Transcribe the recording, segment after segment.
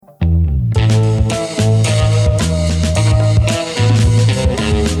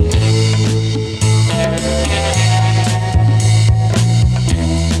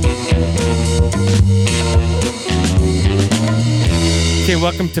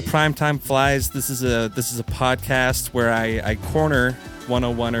Welcome to Primetime Flies. This is a podcast where I corner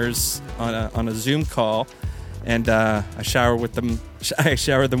 101ers on a Zoom call, and I shower them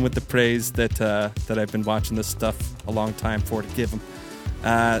with the praise that I've been watching this stuff a long time for to give them.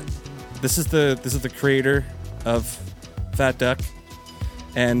 This is the creator of Fat Duck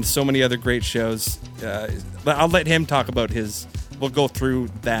and so many other great shows. But I'll let him talk about his. We'll go through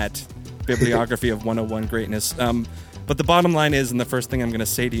that bibliography of 101 greatness. But the bottom line is, and the first thing I'm going to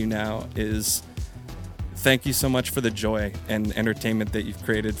say to you now is, thank you so much for the joy and entertainment that you've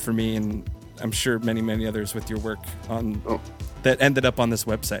created for me, and I'm sure many, many others with your work that ended up on this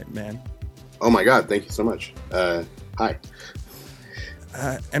website, man. Oh my God, thank you so much. Hi.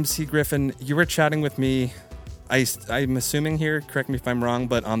 MC Griffin, you were chatting with me, I'm assuming here, correct me if I'm wrong,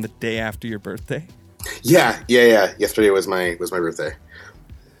 but on the day after your birthday? Yeah. Yesterday was my birthday.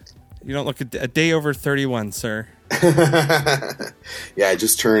 You don't look a day over 31, sir. Yeah, I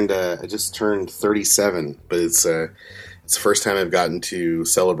just turned 37, but it's the first time I've gotten to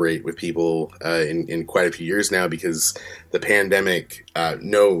celebrate with people in quite a few years now, because the pandemic,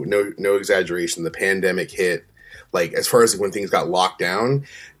 no exaggeration, the pandemic hit. Like, as far as when things got locked down,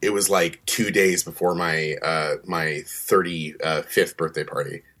 it was like 2 days before my 35th birthday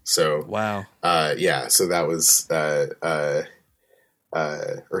party. So wow. Yeah, so that was or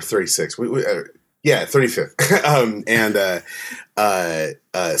 36. Yeah, 35th.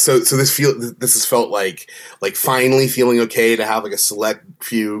 So this has felt like finally feeling okay to have like a select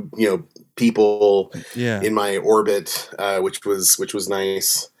few, people in my orbit, which was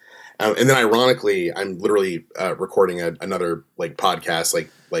nice. And then ironically, I'm literally recording another like podcast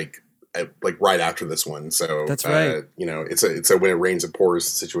like right after this one. So that's right. It's a when it rains it pours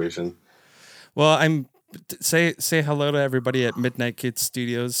situation. Well, say hello to everybody at Midnight Kids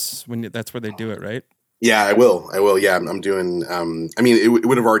Studios that's where they do it, right? Yeah, I will. Yeah, I'm doing. I mean, it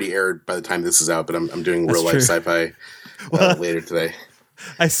would have already aired by the time this is out, but I'm doing real life sci-fi later today.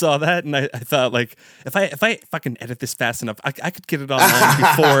 I saw that, and I thought, like, if I fucking edit this fast enough, I could get it online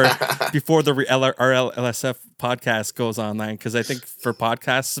before the RLSF podcast goes online, because I think for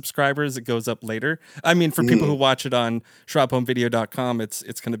podcast subscribers it goes up later. I mean, for people who watch it on shrophomevideo.com,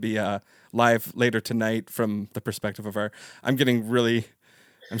 it's going to be live later tonight from the perspective of our. I'm getting really.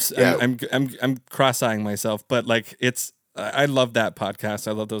 I'm cross-eyeing myself, but like I love that podcast.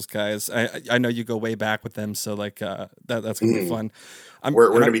 I love those guys. I know you go way back with them, so like that's gonna be fun.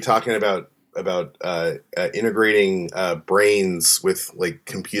 We're gonna be talking about integrating brains with like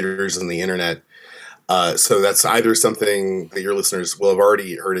computers and the internet. So that's either something that your listeners will have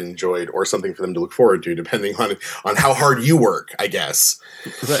already heard and enjoyed, or something for them to look forward to, depending on how hard you work, I guess.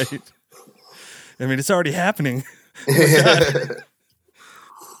 Right. I mean, it's already happening.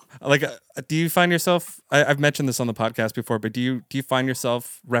 Oh like, do you find yourself? I've mentioned this on the podcast before, but do you find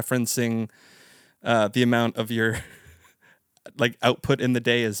yourself referencing the amount of your like output in the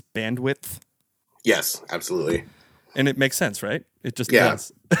day as bandwidth? Yes, absolutely. And it makes sense, right? It just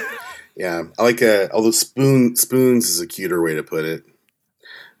does. Yeah, I like although spoons is a cuter way to put it.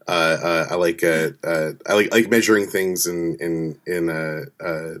 I like measuring things in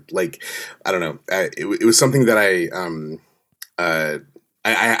like, I don't know. It was something that I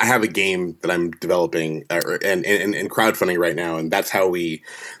have a game that I'm developing and crowdfunding right now, and that's how we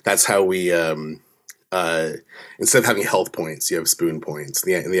instead of having health points, you have spoon points.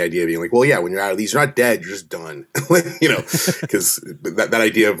 And the idea being like, well, yeah, when you're out of these, you're not dead, you're just done. Because that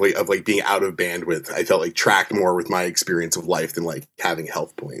idea of being out of bandwidth, I felt like tracked more with my experience of life than like having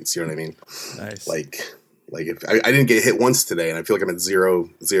health points. You know what I mean? Nice. Like if I didn't get hit once today, and I feel like I'm at zero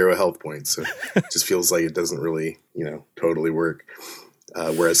health points, so it just feels like it doesn't really totally work.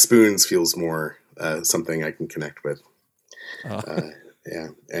 Whereas spoons feels more something I can connect with. Yeah,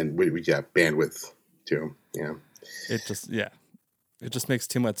 and we bandwidth too. Yeah, it just makes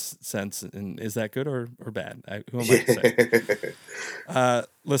too much sense. And is that good or bad? Who am I to say?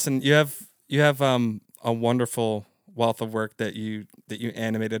 Listen, you have a wonderful wealth of work that you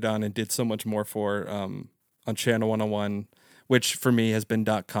animated on and did so much more for on Channel 101, which for me has been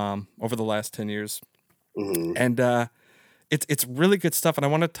 .com over the last 10 years, and it's really good stuff. And I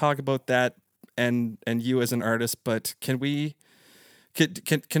want to talk about that and you as an artist, but can we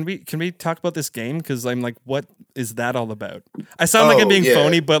talk about this game? Because I'm like, what is that all about? I sound like I'm being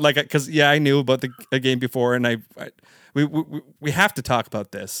phony, but like, because I knew about the game before, and we have to talk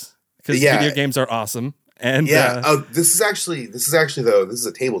about this because video games are awesome. And this is actually though, this is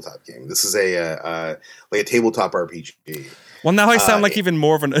a tabletop game. This is a tabletop RPG. Well, now I sound like even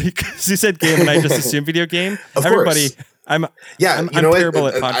more of an, because you said game and I just assumed video game. Of Everybody, course. I'm Yeah, I'm, you I'm know terrible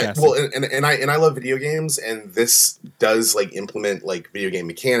what? at podcasting. And I love video games, and this does like implement like video game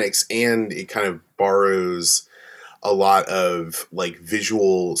mechanics, and it kind of borrows a lot of like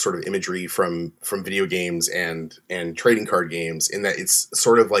visual sort of imagery from video games and trading card games, in that it's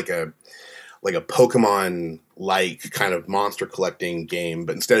sort of like a Pokemon like kind of monster collecting game,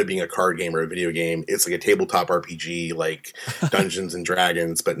 but instead of being a card game or a video game, it's like a tabletop RPG like Dungeons and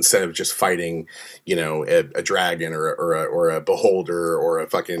Dragons, but instead of just fighting, you know, a dragon or a beholder or a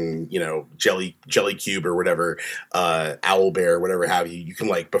fucking, you know, jelly cube or whatever, owl bear, whatever have you, you can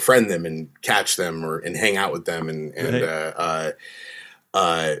like befriend them and catch them and hang out with them and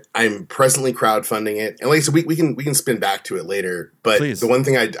I'm presently crowdfunding it, and like I said, we can spin back to it later. But Please. The one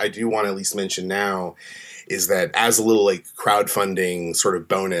thing I do want to at least mention now is that as a little like crowdfunding sort of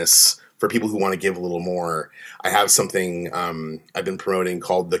bonus for people who want to give a little more, I have something I've been promoting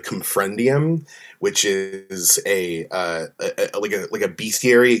called the Confrendium, which is a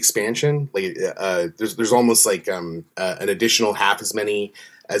bestiary expansion. Like there's almost like an additional half as many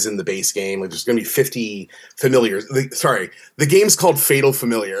as in the base game. Like there's going to be 50 familiars. The game's called Fatal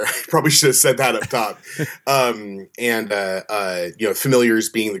Familiar. I probably should have said that up top. You know, familiars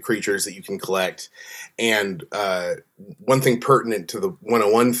being the creatures that you can collect. And one thing pertinent to the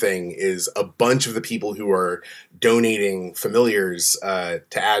 101 thing is a bunch of the people who are donating familiars to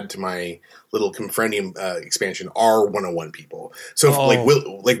add to my little Confrendium expansion are 101 people. So if,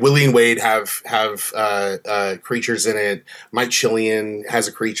 Willie and Wade have creatures in it. Mike Chillian has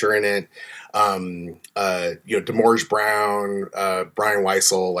a creature in it. You know, Demorge Brown, Brian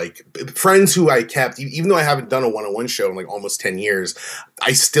Weissel, like friends who I kept, even though I haven't done a 101 show in like almost 10 years,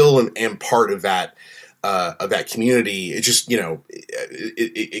 I still am part of that community. It just, you know,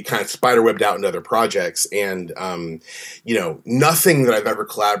 it kind of spiderwebbed out into other projects, and you know, nothing that I've ever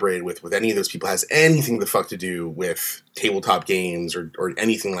collaborated with any of those people has anything the fuck to do with tabletop games or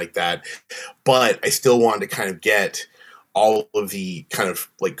anything like that. But I still wanted to kind of get all of the kind of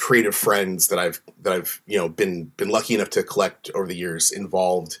like creative friends that I've you know been lucky enough to collect over the years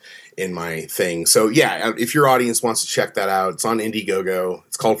involved in my thing. So yeah, if your audience wants to check that out, it's on Indiegogo.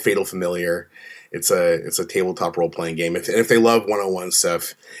 It's called Fatal Familiar. It's a tabletop role playing game. If they love 101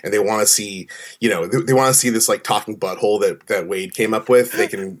 stuff and they want to see, you know, they want to see this like talking butthole that Wade came up with, they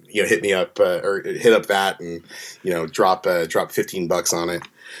can, you know, hit me up or hit up that and, you know, drop $15 on it,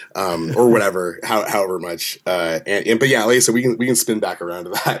 or whatever, however much. But yeah, like I said, we can spin back around to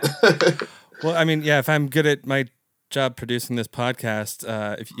that. Well, I mean, yeah, if I'm good at my job producing this podcast,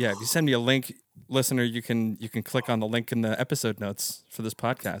 if you send me a link, listener, you can click on the link in the episode notes for this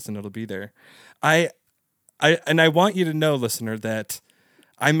podcast and it'll be there. I want you to know, listener, that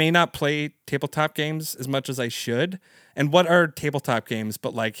I may not play tabletop games as much as I should. And what are tabletop games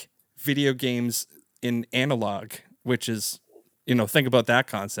but like video games in analog, which is, you know, think about that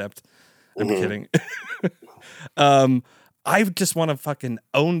concept. I'm kidding. I just want to fucking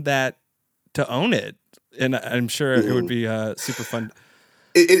own that to own it. And I'm sure it would be super fun.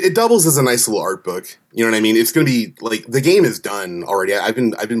 It doubles as a nice little art book. You know what I mean? It's going to be like the game is done already. I've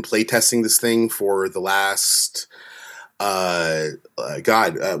been play testing this thing for the last I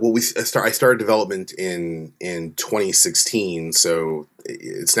started development in 2016, so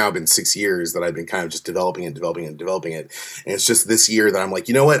it's now been 6 years that I've been kind of just developing it. And it's just this year that I'm like,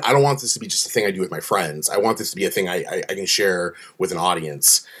 you know what? I don't want this to be just a thing I do with my friends. I want this to be a thing I can share with an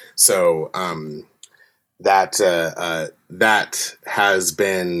audience. So that has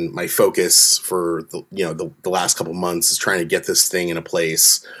been my focus for the last couple months, is trying to get this thing in a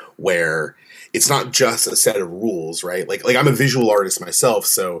place where it's not just a set of rules, right? Like I'm a visual artist myself,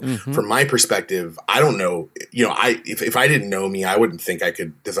 so from my perspective, I don't know. You know, if I didn't know me, I wouldn't think I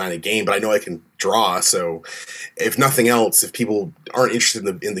could design a game, but I know I can draw. So, if nothing else, if people aren't interested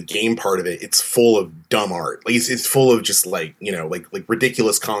in the game part of it, it's full of dumb art. Like it's full of just like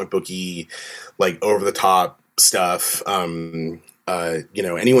ridiculous comic booky, like over the top stuff.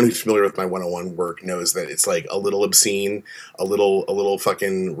 Anyone who's familiar with my 101 work knows that it's like a little obscene, a little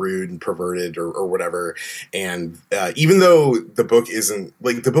fucking rude and perverted or whatever. And even though the book isn't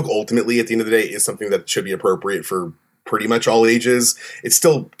like, the book ultimately at the end of the day is something that should be appropriate for pretty much all ages, it's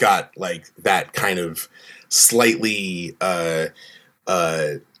still got like that kind of slightly, I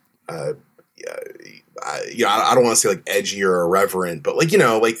don't want to say like edgy or irreverent, but like,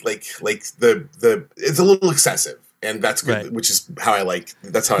 the it's a little excessive. And that's good, right. Which is how I like.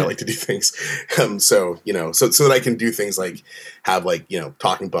 That's how I like to do things. So that I can do things like have like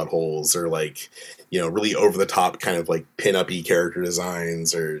talking buttholes, or like really over the top kind of like pin-up-y character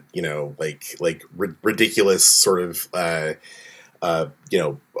designs, or ridiculous sort of you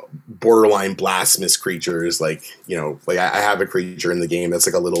know, borderline blasphemous creatures. Like, you know, like I have a creature in the game that's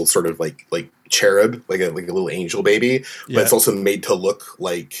like a little sort of like cherub, like a little angel baby, but it's also made to look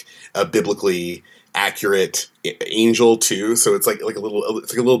like a biblically accurate angel too. So it's like a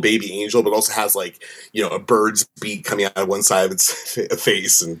little baby angel, but also has like, you know, a bird's beak coming out of one side of its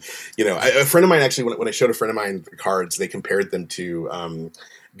face. And, you know, a friend of mine actually, when I showed a friend of mine the cards, they compared them to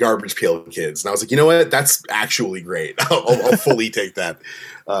Garbage Pail Kids, and I was like, you know what, that's actually great. I'll fully take that.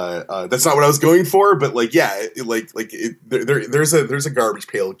 That's not what I was going for, but like, yeah, there's a Garbage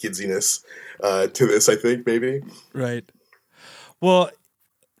Pail kidsiness to this, I think, maybe. Right. Well,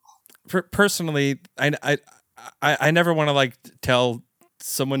 personally, I never want to like tell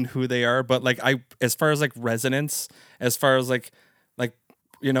someone who they are, but like as far as like resonance, as far as like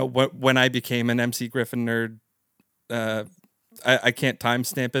you know, when I became an MC Griffin nerd, I can't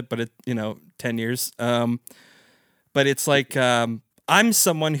timestamp it, but it, you know, 10 years. But it's like I'm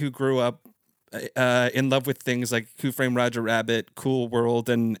someone who grew up in love with things like Who Framed Roger Rabbit, Cool World,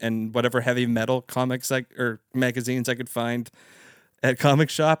 and whatever heavy metal comics or magazines I could find at comic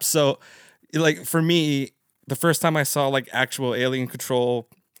shops. So, like, for me, the first time I saw like actual Alien Control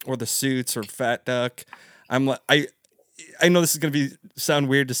or the Suits or Fat Duck, I'm like, I know this is gonna sound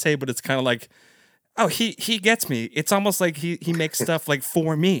weird to say, but it's kind of like, oh, he gets me. It's almost like he makes stuff like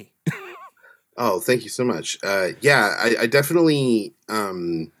for me. Oh, thank you so much. Yeah, I definitely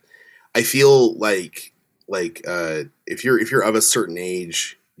I feel like if you're of a certain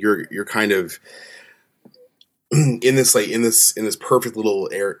age, you're kind of in this perfect little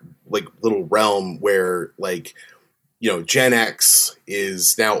little realm where, like, you know, Gen X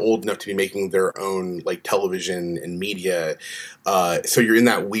is now old enough to be making their own like television and media. So you're in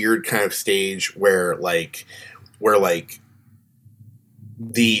that weird kind of stage where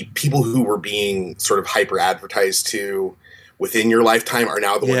the people who were being sort of hyper advertised to within your lifetime are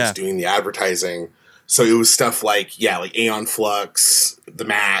now the ones doing the advertising. So it was stuff like Aeon Flux, the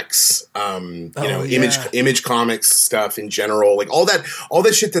Max, you know, Image Comics stuff in general, like all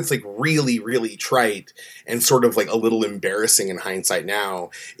that shit that's like really, really trite and sort of like a little embarrassing in hindsight now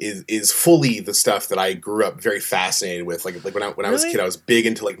is fully the stuff that I grew up very fascinated with. Like when I was a kid, I was big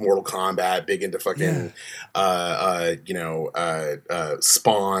into like Mortal Kombat, big into fucking, you know,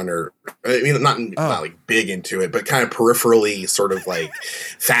 Spawn, or I mean, not like big into it, but kind of peripherally sort of like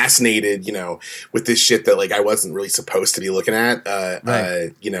fascinated, you know, with this shit that like I wasn't really supposed to be looking at.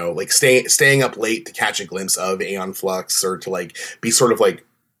 You know, like staying up late to catch a glimpse of Aeon Flux, or to like be sort of like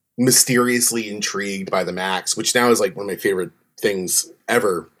mysteriously intrigued by the Max, which now is like one of my favorite things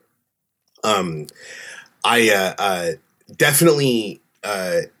ever. I definitely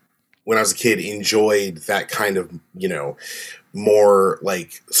when I was a kid enjoyed that kind of, you know, more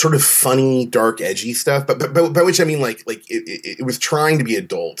like sort of funny, dark, edgy stuff, but by which I mean like it was trying to be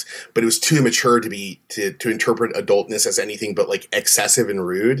adult, but it was too immature to interpret adultness as anything but like excessive and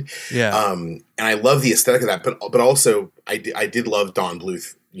rude. Yeah. And I love the aesthetic of that, but also I did love Don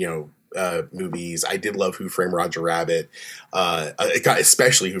Bluth, you know, movies. I did love Who Framed Roger Rabbit.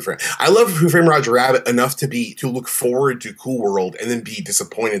 Especially I love Who Framed Roger Rabbit enough to look forward to Cool World and then be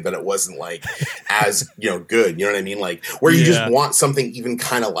disappointed that it wasn't like as, you know, good. You know what I mean? Like where you just want something even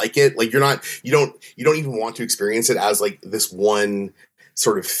kind of like it. Like you don't even want to experience it as like this one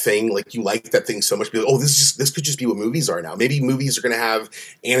sort of thing. Like you like that thing so much, be like, oh, this could just be what movies are now. Maybe movies are going to have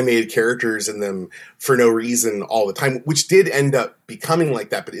animated characters in them for no reason all the time, which did end up becoming like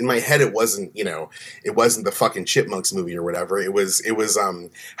that. But in my head, it wasn't, you know, it wasn't the fucking Chipmunks movie or whatever. It was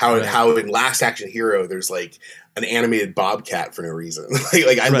how in Last Action Hero, there's like an animated Bobcat for no reason.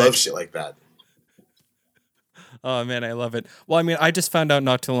 like I love shit like that. Oh man, I love it. Well, I mean, I just found out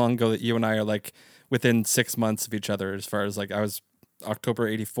not too long ago that you and I are like within 6 months of each other, as far as like I was October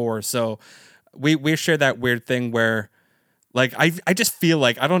 84. So we share that weird thing where like I just feel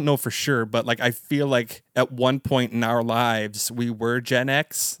like, I don't know for sure, but like I feel like at one point in our lives we were Gen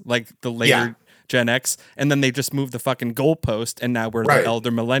X, like the later Gen X, and then they just moved the fucking goalpost and now we're the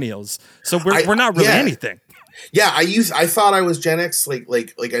elder millennials. So we're not really anything. Yeah, I thought I was Gen X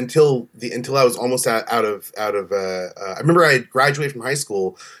like until I was almost out of I remember I had graduated from high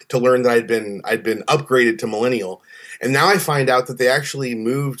school to learn that I'd been upgraded to millennial. And now I find out that they actually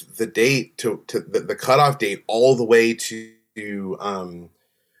moved the date to the cutoff date all the way to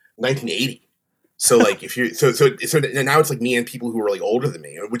 1980. So like if you so now it's like me and people who are like older than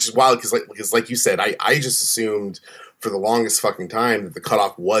me, which is wild because like you said, I just assumed for the longest fucking time that the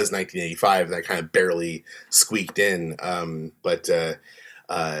cutoff was 1985. That kind of barely squeaked in. But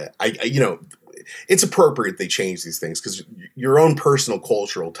I you know, it's appropriate they change these things, because your own personal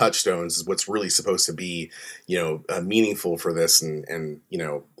cultural touchstones is what's really supposed to be, meaningful for this. And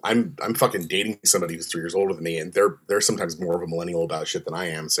I'm fucking dating somebody who's 3 years older than me, and they're sometimes more of a millennial about shit than I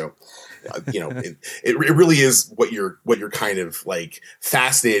am. So, it really is what you're kind of like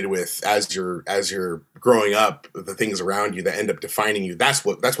fascinated with as you're growing up, the things around you that end up defining you. That's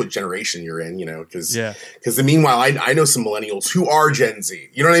what generation you're in, because meanwhile I know some millennials who are Gen Z.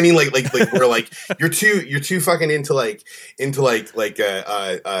 You know what I mean? Like we're like, you're too fucking into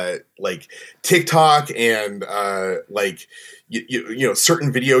TikTok and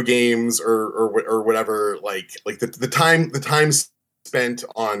certain video games or whatever, like the time spent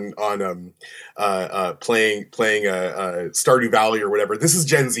on playing Stardew Valley or whatever. This is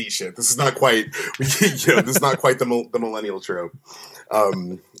Gen Z shit. This is not quite this is not quite the millennial trope.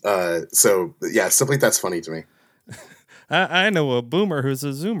 So yeah, stuff like that's funny to me. I know a boomer who's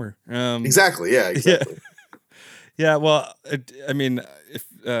a zoomer. Exactly. Yeah. Exactly. Yeah. Well, I mean, if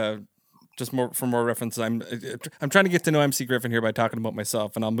just more for more reference, I'm trying to get to know MC Griffin here by talking about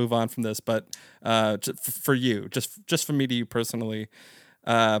myself, and I'll move on from this. But for you, just from me to you personally,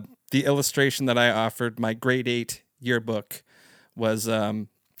 the illustration that I offered my grade 8 yearbook was a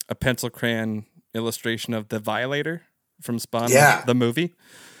pencil crayon illustration of the Violator from Spawn, the movie.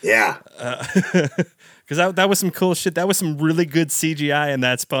 Yeah. Because that was some cool shit. That was some really good CGI in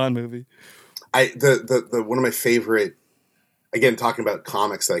that Spawn movie. The one of my favorite, again, talking about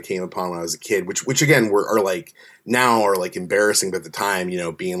comics that I came upon when I was a kid, which again are like now are like embarrassing, but at the time,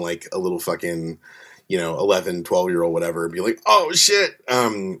 being like a little fucking, 11, 12-year-old, whatever, and be like, oh shit.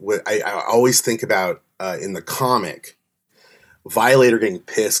 I always think about in the comic, Violator getting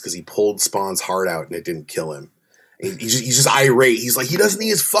pissed because he pulled Spawn's heart out and it didn't kill him. And he's just irate. He's like, he doesn't need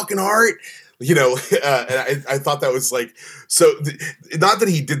his fucking heart. And I thought that was like, so not that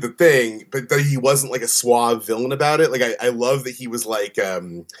he did the thing, but that he wasn't like a suave villain about it. Like, I love that he was like,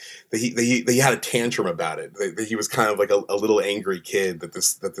 that he had a tantrum about it. That he was kind of like a little angry kid that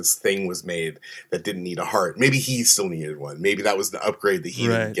this thing was made that didn't need a heart. Maybe he still needed one. Maybe that was the upgrade that he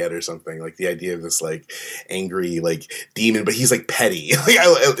didn't get or something. Like the idea of this like angry, like demon, but he's like petty. Like,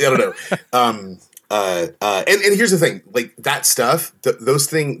 I don't know. And here's the thing, like that stuff, those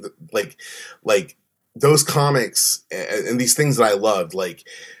things, like those comics and these things that I loved, like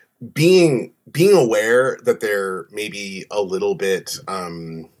being aware that they're maybe a little bit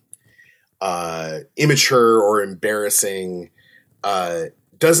immature or embarrassing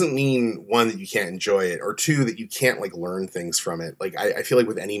doesn't mean, one, that you can't enjoy it, or two, that you can't like learn things from it. Like I feel like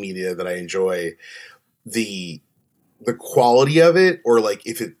with any media that I enjoy, the quality of it, or like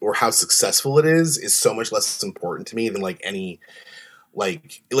if it, or how successful it is so much less important to me than like any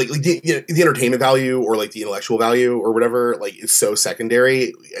like the entertainment value or like the intellectual value or whatever. Like, it's so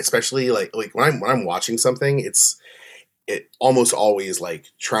secondary, especially like when I'm watching something, it almost always like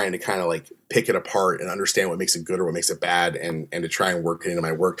trying to kind of like pick it apart and understand what makes it good or what makes it bad, and to try and work it into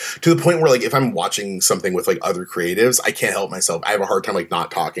my work, to the point where like if I'm watching something with like other creatives, I can't help myself. I have a hard time like not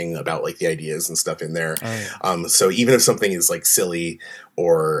talking about like the ideas and stuff in there. So even if something is like silly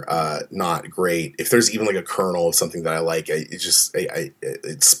or not great, if there's even like a kernel of something that I like,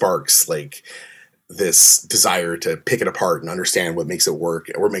 it sparks like this desire to pick it apart and understand what makes it work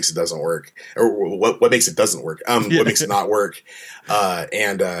or what makes it doesn't work, or what makes it doesn't work, what makes it not work. Whether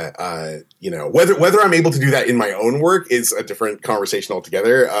I'm able to do that in my own work is a different conversation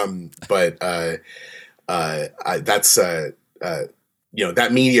altogether. That's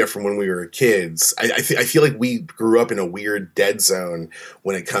that media from when we were kids, I feel like we grew up in a weird dead zone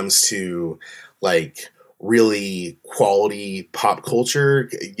when it comes to like really quality pop culture,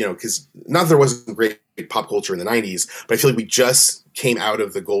 because not that there wasn't great pop culture in the 90s, but I feel like we just came out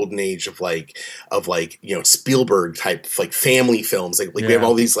of the golden age of Spielberg type like family films. Like we have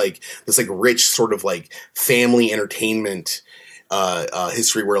all these like this like rich sort of like family entertainment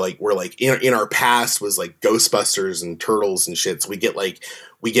history where in our past was like Ghostbusters and Turtles and shit. So we get the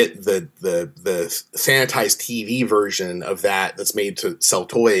sanitized TV version of that's made to sell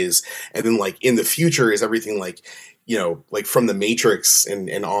toys, and then like in the future is everything like from the Matrix and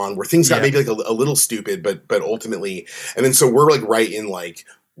on, where things got maybe like a little stupid, but ultimately, and then so we're like right in like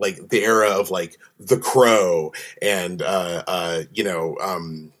the era of like The Crow and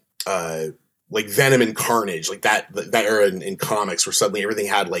like Venom and Carnage, like that era in comics, where suddenly everything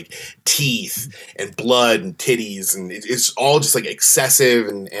had like teeth and blood and titties, and it's all just like excessive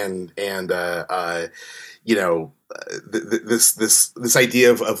and this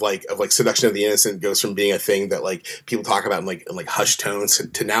idea of like seduction of the innocent goes from being a thing that like people talk about in like hushed tones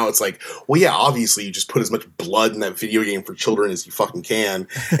to now it's like, well, yeah, obviously you just put as much blood in that video game for children as you fucking can,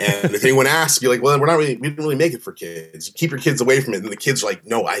 and if anyone asks, you're like, well, we didn't really make it for kids. You keep your kids away from it, and the kids are like,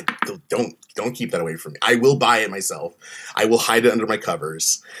 no, I don't keep that away from me. I will buy it myself. I will hide it under my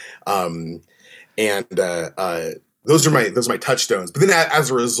covers, those are my touchstones. But then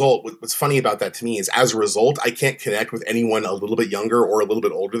as a result, what's funny about that to me is as a result, I can't connect with anyone a little bit younger or a little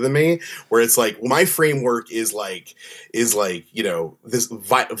bit older than me, where it's like, well, my framework is like, you know, this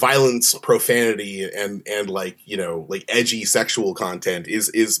violence, profanity, and like, you know, like edgy sexual content is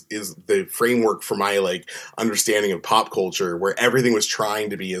the framework for my like understanding of pop culture, where everything was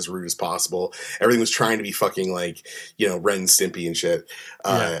trying to be as rude as possible. Everything was trying to be fucking like, you know, Ren and Stimpy and shit.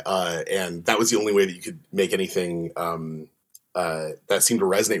 And that was the only way that you could make anything that seemed to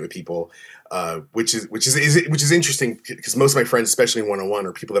resonate with people, which is interesting because most of my friends, especially in 101,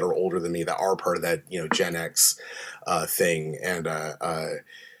 are people that are older than me that are part of that, you know, Gen X thing, and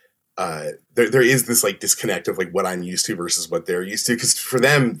there is this like disconnect of like what I'm used to versus what they're used to, because for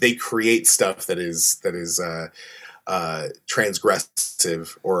them they create stuff that is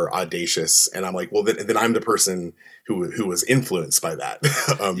transgressive or audacious, and I'm like, well, then I'm the person who was influenced by that.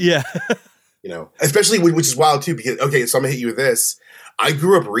 Yeah. You know, especially, which is wild too, because, okay, so I'm gonna hit you with this. I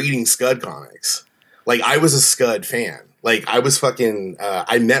grew up reading Scud comics. Like, I was a Scud fan. Like, I was fucking,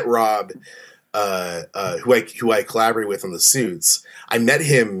 I met Rob, who I collaborated with on the Suits. I met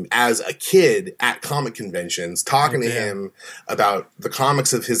him as a kid at comic conventions, talking to him about the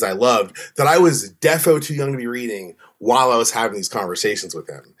comics of his I loved, that I was defo too young to be reading while I was having these conversations with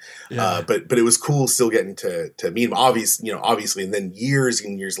him. Yeah. But it was cool still getting to meet him, obviously. And then years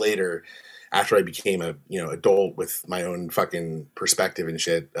and years later, after I became a, you know, adult with my own fucking perspective and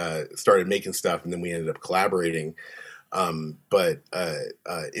shit, started making stuff, and then we ended up collaborating. But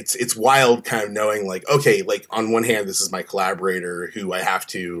it's wild kind of knowing like, okay, like on one hand, this is my collaborator who I have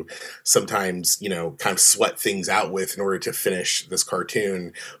to sometimes, you know, kind of sweat things out with in order to finish this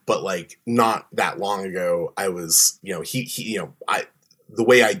cartoon. But like not that long ago, I was, you know, he you know, the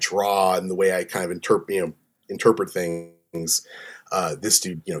way I draw and the way I kind of interpret things, this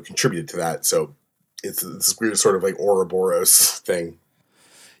dude, you know, contributed to that. So it's this weird sort of like Ouroboros thing.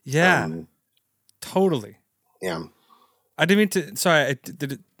 Yeah, totally. Yeah. I didn't mean to. Sorry,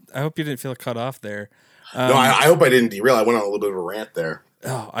 I hope you didn't feel cut off there. No, I hope I didn't derail. I went on a little bit of a rant there.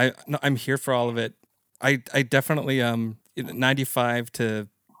 Oh, I'm here for all of it. I definitely 95 to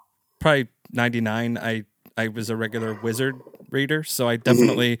probably 99. I was a regular Wizard reader, so I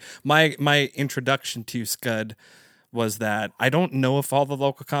definitely my introduction to Scud was that. I don't know if all the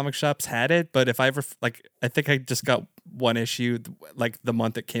local comic shops had it, but if I ever, like, I think I just got one issue like the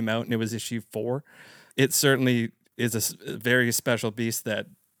month it came out, and it was issue 4. It certainly is a very special beast that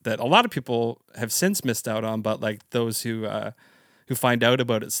a lot of people have since missed out on, but like those who find out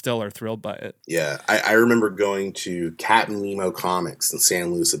about it still are thrilled by it. Yeah, I remember going to Captain Nemo Comics in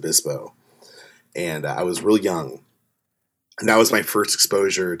San Luis Obispo, and I was real young, and that was my first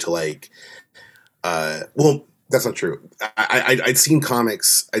exposure to like, well, that's not true. I'd seen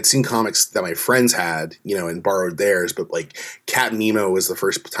comics that my friends had, you know, and borrowed theirs, but like Captain Nemo was the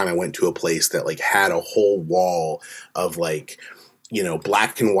first time I went to a place that like had a whole wall of like, you know,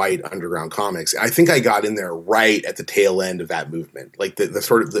 black and white underground comics. I think I got in there right at the tail end of that movement, like the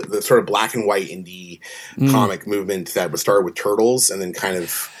sort of black and white indie comic movement that was started with Turtles, and then kind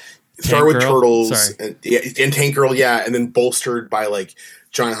of started with Turtles and Tank Girl, yeah, and then bolstered by like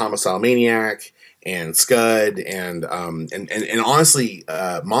Giant Homicidal Maniac and Scud and honestly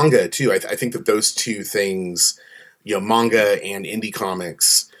manga too. I think that those two things, you know, manga and indie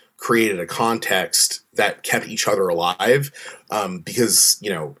comics, created a context that kept each other alive, because, you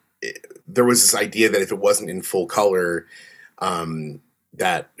know, there was this idea that if it wasn't in full color,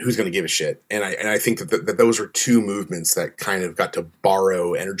 that who's going to give a shit? And I think that those are two movements that kind of got to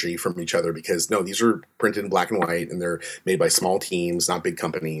borrow energy from each other, because no, these are printed in black and white and they're made by small teams, not big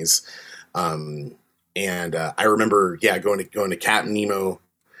companies. I remember, going to Captain Nemo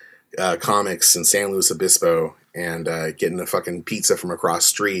Comics in San Luis Obispo and getting a fucking pizza from across the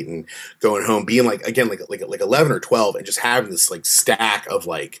street and going home, being like 11 or 12, and just having this like stack of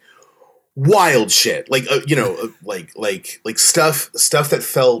like wild shit, like you know, like stuff that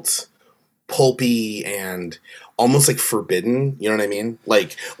felt pulpy and almost like forbidden, you know what I mean?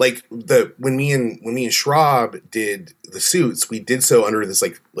 Like when me and Schraub did the Suits, we did so under this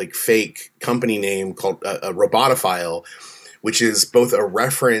like fake company name called a Robotophile, which is both a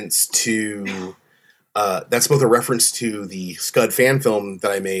reference to That's both a reference to the Scud fan film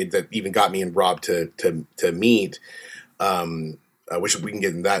that I made that even got me and Rob to meet, which we can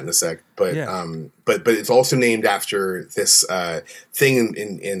get into that in a sec. But Yeah. but it's also named after this thing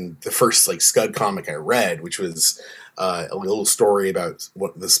in the first like Scud comic I read, which was a little story about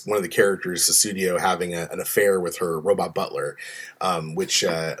one of the characters, Susudio, having an affair with her robot butler, which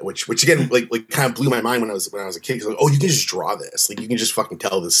again like kind of blew my mind when I was a kid. 'Cause like, oh, you can just draw this, like you can just fucking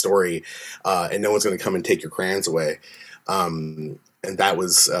tell this story, and no one's going to come and take your crayons away. And that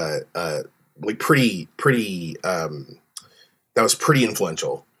was like pretty that was pretty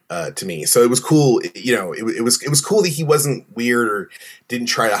influential to me. So it was cool, you know. It was cool that he wasn't weird or didn't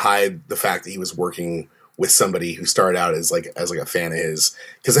try to hide the fact that he was working with somebody who started out as like a fan of his,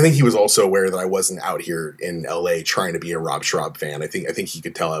 because I think he was also aware that I wasn't out here in LA trying to be a Rob Schraub fan. I think he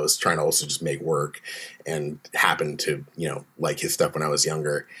could tell I was trying to also just make work, and happened to, you know, like his stuff when I was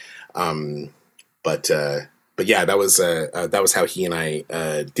younger. But yeah, that was how he and I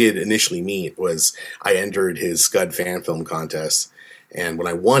did initially meet. Was I entered his Scud fan film contest, and when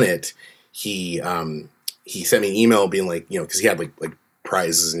I won it, he sent me an email being like, you know, because he had like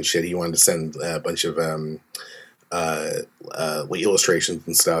prizes and shit. He wanted to send a bunch of like illustrations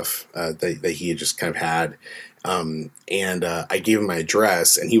and stuff that he had just kind of had. And I gave him my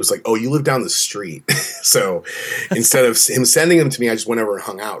address, and he was like, "Oh, you live down the street." So instead of him sending them to me, I just went over and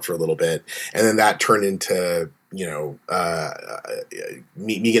hung out for a little bit, and then that turned into, you know,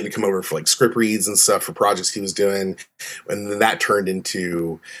 me getting to come over for like script reads and stuff for projects he was doing, and then that turned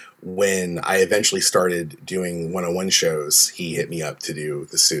into when I eventually started doing one-on-one shows. He hit me up to do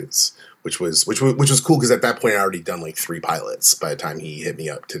the suits, which was cool, because at that point I already done like 3 pilots by the time he hit me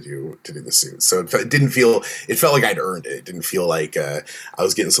up to do the suits. So it felt like I'd earned it. It didn't feel like I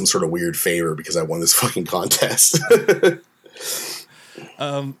was getting some sort of weird favor because I won this fucking contest.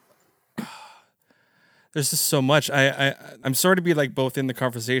 There's just so much. I'm sorry to be like both in the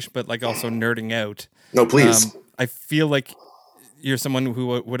conversation, but like also nerding out. No, please. I feel like you're someone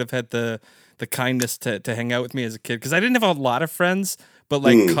who would have had the kindness to hang out with me as a kid, because I didn't have a lot of friends, but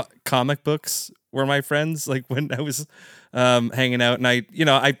like comic books were my friends. Like when I was hanging out, and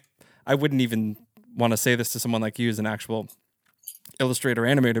I wouldn't even want to say this to someone like you as an actual illustrator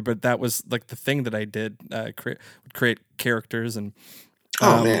animator, but that was like the thing that I did, create characters. And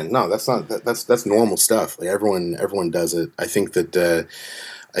oh man, no, that's normal stuff. Like everyone does it. I think that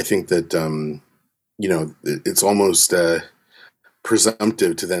you know, it's almost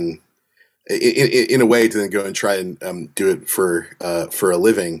presumptive to then, in a way, to then go and try and do it for a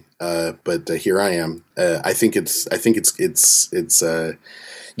living. But here I am. I think it's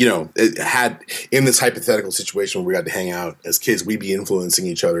you know, it had, in this hypothetical situation where we got to hang out as kids, we'd be influencing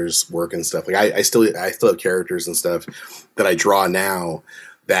each other's work and stuff. Like I still have characters and stuff that I draw now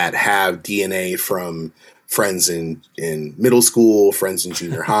that have DNA from friends in middle school, friends in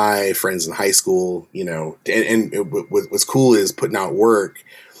junior high, friends in high school, you know. And what's cool is putting out work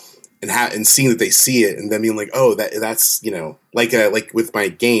and seeing that they see it, and then being like, oh, that's, you know, like with my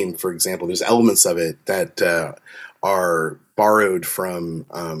game, for example, there's elements of it that are borrowed from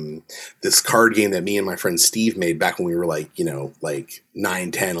this card game that me and my friend Steve made back when we were like, you know, like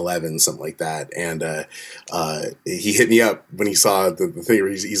 9, 10, 11, something like that. And he hit me up when he saw the thing where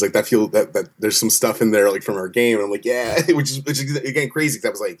he's like, that there's some stuff in there like from our game. And I'm like, yeah, which is again crazy, because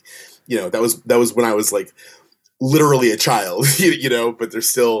that was like, you know, that was when I was like literally a child, you know, but there's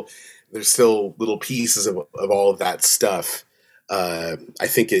still little pieces of all of that stuff. I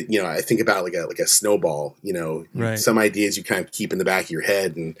think about like a snowball, you know, right. Some ideas you kind of keep in the back of your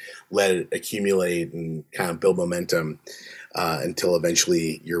head and let it accumulate and kind of build momentum until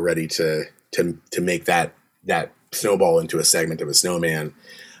eventually you're ready to make that snowball into a segment of a snowman.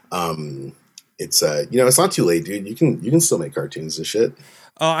 It's you know, it's not too late, dude. You can still make cartoons and shit.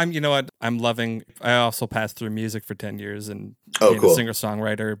 Oh, I'm loving. I also passed through music for 10 years and cool. a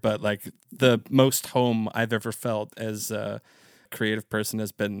singer-songwriter. But like the most home I've ever felt as a creative person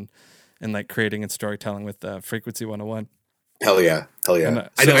has been in like creating and storytelling with Frequency 101. Hell yeah. And,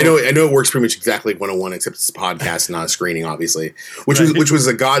 I know it works pretty much exactly like 101, except it's a podcast, not a screening, obviously, which was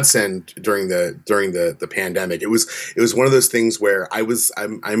a godsend during the pandemic. It was one of those things where I'm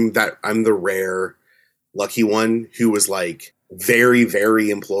the rare lucky one who was like very, very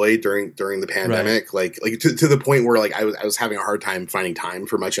employed during the pandemic, right. like to the point where like I was having a hard time finding time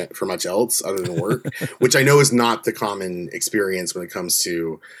for much else other than work, which I know is not the common experience when it comes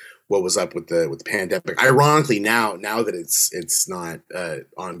to what was up with the pandemic. Ironically, now that it's not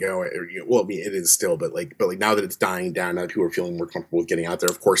ongoing, or, well, I mean, it is still, but now that it's dying down, now that people are feeling more comfortable with getting out there.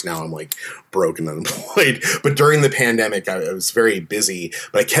 Of course, now I'm like broke and unemployed. But during the pandemic, I was very busy.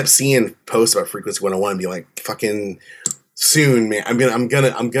 But I kept seeing posts about Frequency 101, being like, "Fucking soon, man! I'm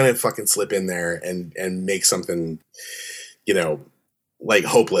gonna fucking slip in there and make something, you know." Like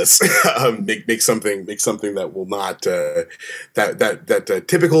hopeless, make something that will not that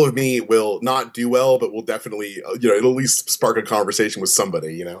typical of me will not do well, but will definitely it'll at least spark a conversation with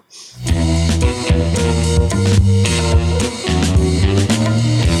somebody, you know.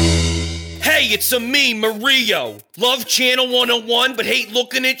 Hey, it's me, Mario. Love Channel 101, but hate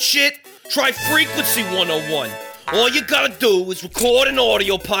looking at shit? Try Frequency 101. All you gotta do is record an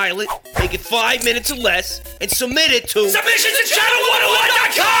audio pilot, make it 5 minutes or less, and submit it to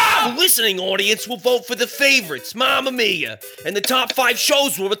submissions@channel101.com! The listening audience will vote for the favorites, Mamma Mia, and the top 5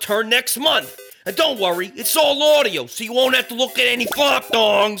 shows will return next month. And don't worry, it's all audio, so you won't have to look at any flop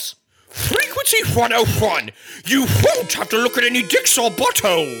dongs. Frequency 101, you won't have to look at any dicks or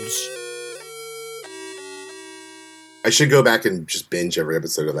buttholes. I should go back and just binge every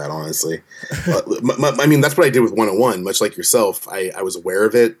episode of that, honestly. I mean, that's what I did with 101, much like yourself. I was aware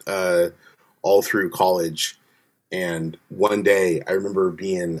of it all through college. And one day I remember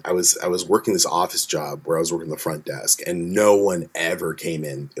I was working this office job where I was working the front desk, and no one ever came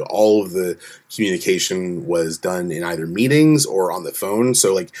in. All of the communication was done in either meetings or on the phone.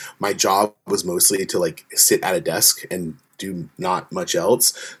 So like my job was mostly to like sit at a desk and do not much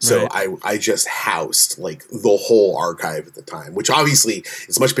else. So right. I just housed like the whole archive at the time, which obviously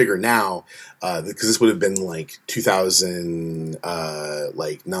is much bigger now, because this would have been like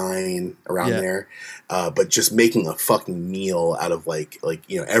 2009 around there. But just making a fucking meal out of like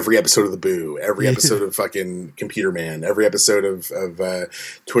every episode of The Boo, every episode of fucking Computer Man, every episode of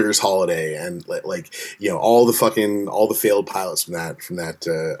Twigger's Holiday, and all the failed pilots from that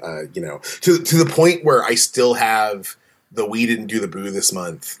to the point where I still have the "We Didn't Do the Boo This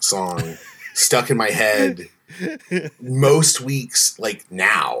Month" song stuck in my head most weeks, like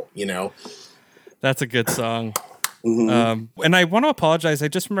now, That's a good song. Mm-hmm. And I want to apologize. I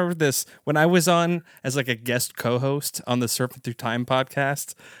just remembered this when I was on as like a guest co-host on the Surfing Through Time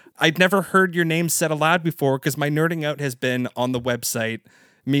podcast. I'd never heard your name said aloud before because my nerding out has been on the website,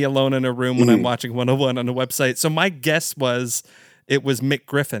 me alone in a room when I'm watching 101 on the website. So my guess was it was Mick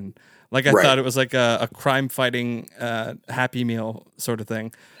Griffin. Like I thought it was like a crime fighting Happy Meal sort of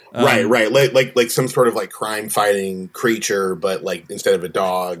thing. Right. Like some sort of like crime fighting creature, but like instead of a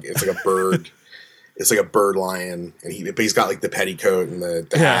dog, it's like a bird. It's like a bird lion, and but he's got like the petticoat and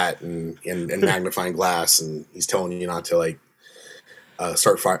the hat and magnifying glass, and he's telling you not to like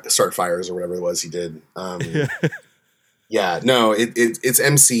start fires or whatever it was he did. It's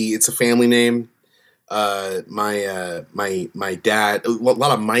MC. It's a family name. My dad, a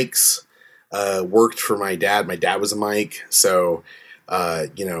lot of Mikes worked for my dad. My dad was a Mike, so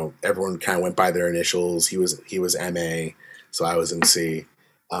everyone kind of went by their initials. He was MA, so I was MC.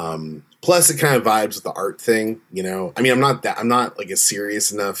 Plus, it kind of vibes with the art thing, I mean, I'm not like a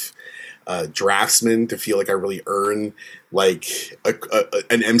serious enough draftsman to feel like I really earn like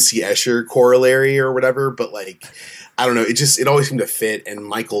an MC Escher corollary or whatever. But like, I don't know, it always seemed to fit. And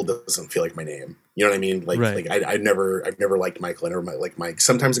Michael doesn't feel like my name. You know what I mean? Like, right. I've never liked Michael. I never liked Mike.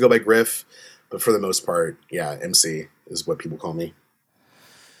 Sometimes I go by Griff, but for the most part, yeah, MC is what people call me.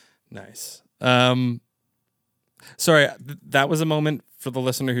 Nice. Sorry, that was a moment for the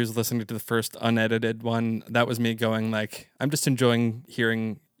listener who's listening to the first unedited one. That was me going like, I'm just enjoying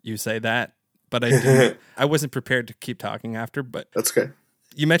hearing you say that, but I wasn't prepared to keep talking after. But that's okay.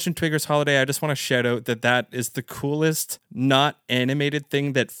 You mentioned Twigger's Holiday. I just want to shout out that is the coolest not animated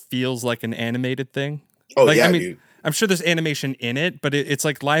thing that feels like an animated thing. Oh, like, yeah, I mean, dude. I'm sure there's animation in it, but it's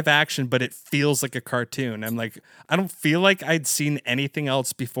like live action, but it feels like a cartoon. I'm like, I don't feel like I'd seen anything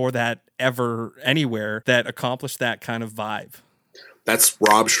else before that ever anywhere that accomplished that kind of vibe. That's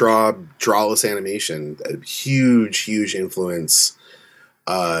Rob Schraub, Drawless Animation. A huge influence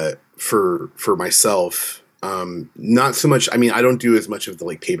for myself. Not so much. I mean, I don't do as much of the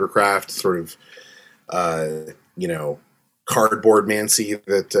like papercraft sort of, cardboard mancy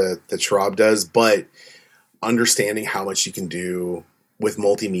that Schraub does, but understanding how much you can do with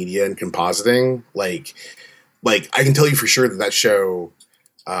multimedia and compositing, like I can tell you for sure that show.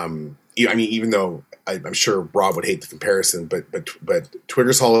 I mean, even though I'm sure Rob would hate the comparison, but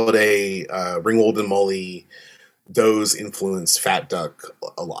Twigger's Holiday, Ringwald and Mully, those influenced Fat Duck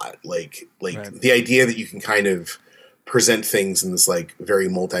a lot. Like right. The idea that you can kind of present things in this like very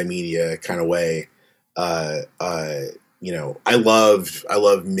multimedia kind of way, I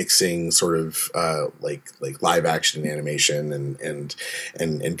love mixing sort of like live action animation and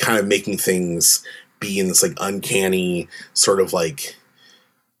kind of making things be in this like uncanny sort of like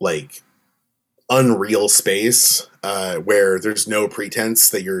unreal space where there's no pretense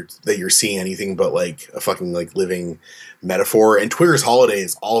that you're seeing anything but like a fucking like living metaphor. And Twigger's Holiday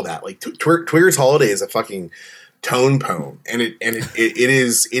is all that. Like Twigger's Holiday is a fucking tone poem, and it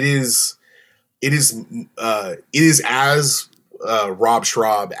is as Rob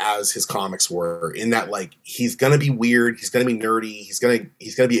Schrab as his comics were, in that like he's gonna be weird, he's gonna be nerdy, he's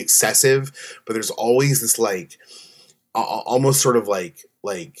gonna be excessive, but there's always this like almost sort of like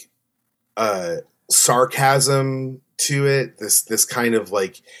sarcasm to it, this kind of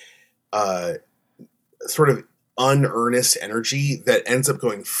like sort of unearnest energy that ends up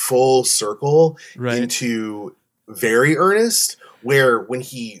going full circle into very earnest, where when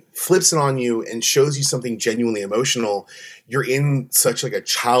he flips it on you and shows you something genuinely emotional, you're in such like a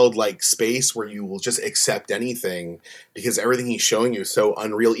childlike space where you will just accept anything because everything he's showing you is so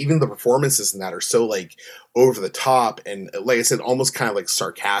unreal. Even the performances in that are so like over the top and, like I said, almost kind of like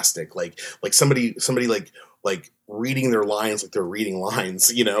sarcastic, like somebody like reading their lines like they're reading lines,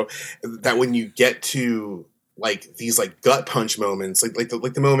 that when you get to like these like gut punch moments, like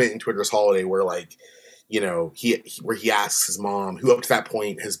the moment in Twigger's Holiday where like, where he asks his mom, who up to that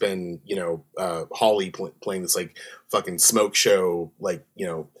point has been, Holly playing this like fucking smoke show, like,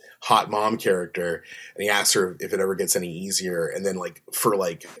 hot mom character. And he asks her if it ever gets any easier. And then like for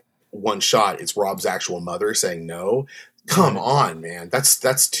like one shot, it's Rob's actual mother saying no. Come on, man.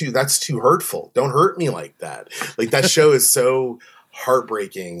 That's too hurtful. Don't hurt me like that. Like that show is so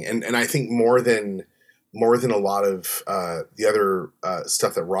heartbreaking. And I think more than a lot of the other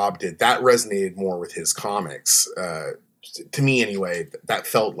stuff that Rob did, that resonated more with his comics. To me, anyway, that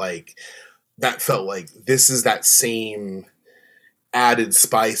felt like this is that same added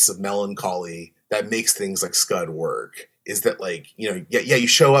spice of melancholy that makes things like Scud work. Is that like, you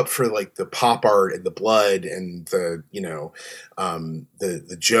show up for like the pop art and the blood and the,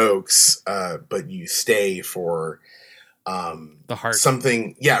 the jokes, but you stay for the heart,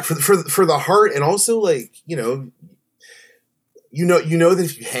 something, for the heart. And also like, that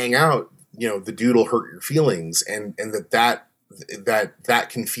if you hang out, the dude will hurt your feelings, and that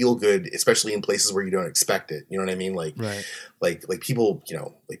can feel good, especially in places where you don't expect it. You know what I mean? Like, right. like people,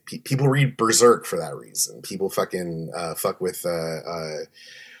 people read Berserk for that reason. People fucking fuck with, I'm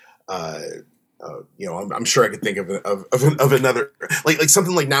sure I could think of another, like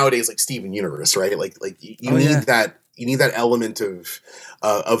something like nowadays, like Steven Universe, right? Like you need that. You need that element of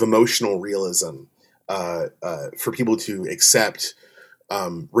emotional realism for people to accept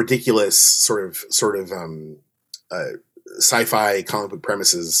ridiculous sort of sci-fi comic book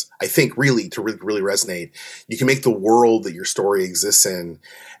premises. I think really resonate. You can make the world that your story exists in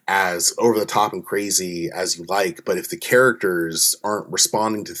as over the top and crazy as you like, but if the characters aren't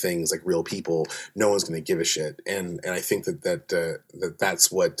responding to things like real people, no one's going to give a shit. And I think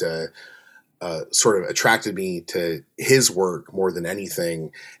that's what. Sort of attracted me to his work more than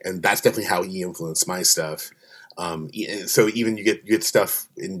anything, and that's definitely how he influenced my stuff. So even you get stuff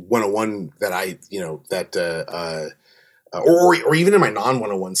in 101 that or even in my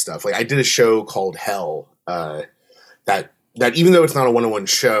non-101 stuff. Like I did a show called Hell that even though it's not a 101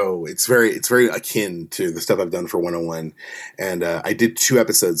 show, it's very akin to the stuff I've done for 101, and I did 2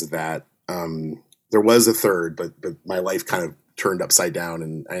 episodes of that. There was a third, but my life kind of turned upside down,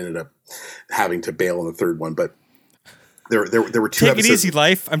 and I ended up having to bail on the third one. But there were 2 episodes. Take it easy,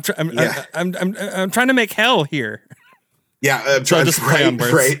 life. I'm trying to make hell here. Yeah, I'm trying to play on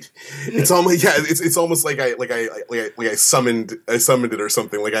words. Right. It's almost it's almost like I summoned it or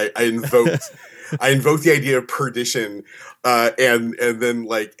something. Like I invoked the idea of perdition, and then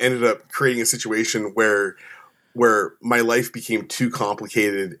like ended up creating a situation where my life became too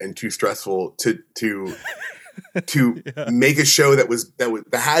complicated and too stressful to make a show that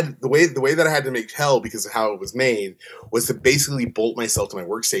had the way that I had to make Hell, because of how it was made, was to basically bolt myself to my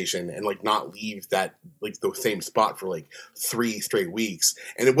workstation and like not leave that like the same spot for like 3 straight weeks.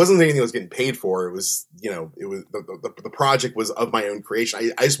 And it wasn't anything I was getting paid for. It was, it was the project was of my own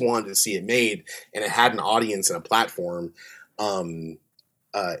creation. I just wanted to see it made, and it had an audience and a platform. But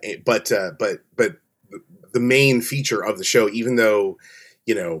the main feature of the show, even though,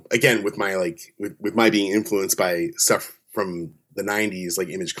 again, with my being influenced by stuff from the 90s, like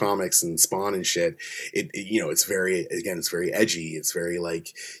Image Comics and Spawn and shit, it's very edgy. It's very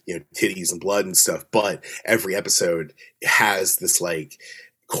like, titties and blood and stuff. But every episode has this like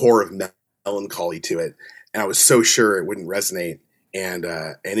core of melancholy to it. And I was so sure it wouldn't resonate. and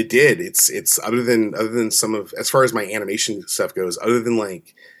it did. It's other than some of, as far as my animation stuff goes, other than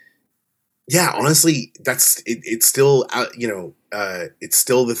like, yeah, honestly, that's it. It's still it's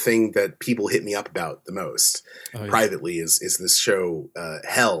still the thing that people hit me up about the most privately is this show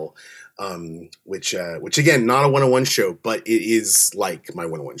Hell, which again, not a 101 show, but it is like my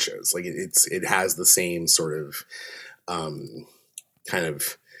 101 shows. Like it has the same sort of kind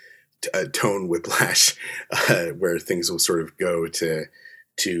of tone whiplash where things will sort of go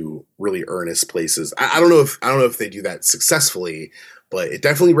to really earnest places. I don't know if they do that successfully, but it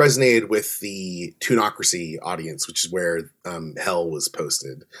definitely resonated with the Toonocracy audience, which is where Hell was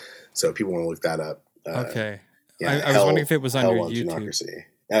posted. So if people want to look that up. Okay. Yeah, I was wondering if it was on your YouTube. Toonocracy.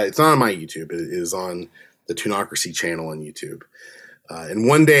 It's not on my YouTube. It is on the Toonocracy channel on YouTube. And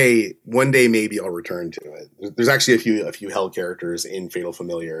one day maybe I'll return to it. There's actually a few Hell characters in Fatal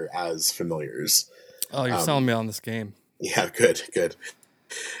Familiar as familiars. Oh, you're selling me on this game. Yeah, good.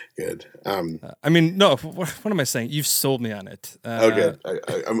 I mean, no. What am I saying? You've sold me on it. Good.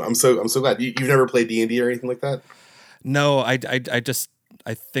 I'm so glad. You've never played D&D or anything like that? No, I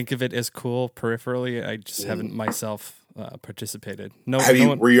think of it as cool peripherally. I just haven't myself participated. No.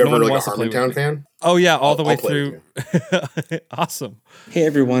 Were you ever like a Harmontown fan? Oh yeah, all the way through. Awesome. Hey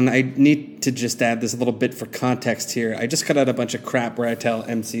everyone, I need to just add this little bit for context here. I just cut out a bunch of crap where I tell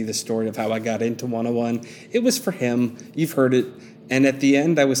MC the story of how I got into 101. It was for him. You've heard it. And at the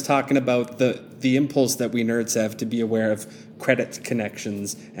end, I was talking about the impulse that we nerds have to be aware of credit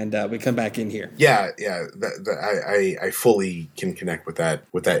connections, and we come back in here. Yeah. I fully can connect with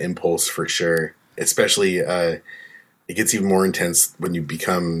that impulse for sure. Especially, it gets even more intense when you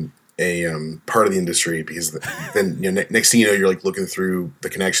become a part of the industry, because then next thing you know, you're like looking through the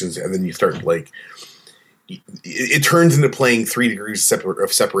connections, and then you start like. It turns into playing 3 degrees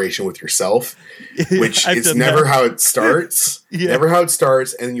of separation with yourself, which is never how it starts. Never how it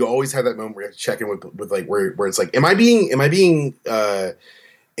starts, and you always have that moment where you have to check in with like where it's like, am I being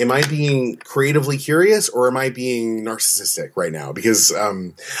creatively curious, or am I being narcissistic right now? Because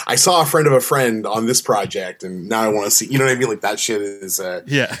I saw a friend of a friend on this project, and now I want to see. You know what I mean? Like that shit is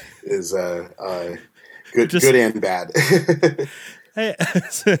good and bad. Hey,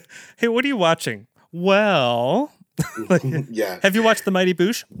 what are you watching? Well, yeah. Have you watched The Mighty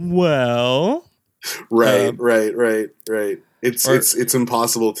Boosh? Well, right. It's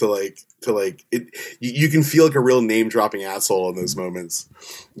impossible to like it. You can feel like a real name dropping asshole in those moments.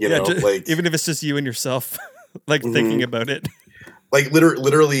 You know, like even if it's just you and yourself, like thinking about it. Like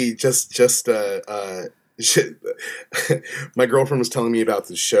literally, just shit. My girlfriend was telling me about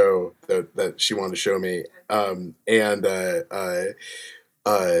this show that she wanted to show me,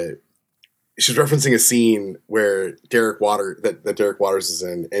 she's referencing a scene where Derek Waters is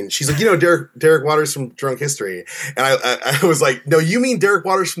in, and she's like, Derek Waters from Drunk History, and I was like, no, you mean Derek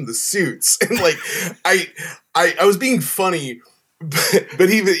Waters from The Suits, and like I was being funny, but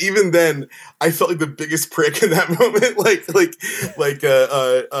even then I felt like the biggest prick in that moment,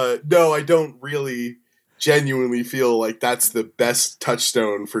 no, I don't really genuinely feel like that's the best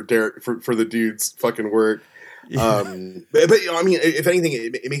touchstone for Derek for the dude's fucking work. But I mean, if anything,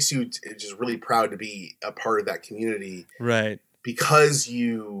 it makes you just really proud to be a part of that community, right? Because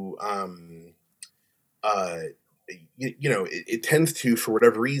it tends to, for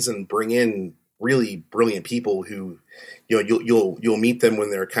whatever reason, bring in really brilliant people who, you'll meet them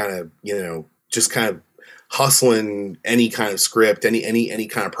when they're kind of, just kind of hustling any kind of script, any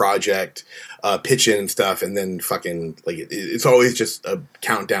kind of project, pitching and stuff, and then fucking like it's always just a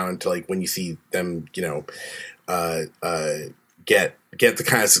countdown to like when you see them, get the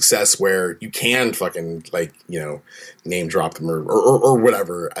kind of success where you can fucking like name drop them or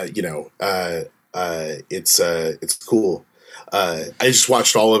whatever. It's cool. I just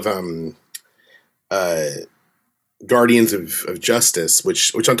watched all of Guardians of Justice,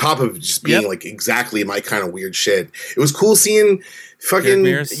 which on top of just being like exactly my kind of weird shit, it was cool seeing fucking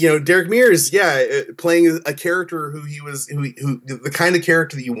Derek Mears, playing a character who the kind of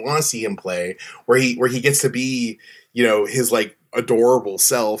character that you want to see him play, where he gets to be his like adorable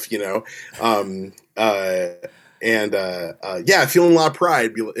self, feeling a lot of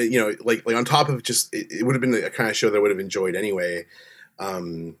pride, like on top of just it would have been a kind of show that I would have enjoyed anyway,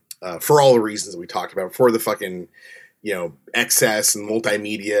 for all the reasons that we talked about, for the fucking excess and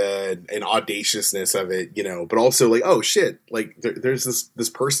multimedia and audaciousness of it, but also like, oh shit, like there's this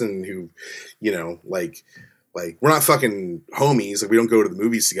person who, like we're not fucking homies, like we don't go to the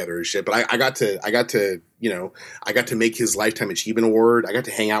movies together or shit, but I got to make his Lifetime Achievement Award. I got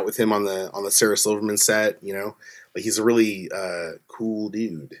to hang out with him on the Sarah Silverman set, like he's a really cool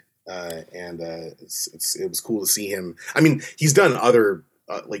dude. it was cool to see him. I mean, he's done other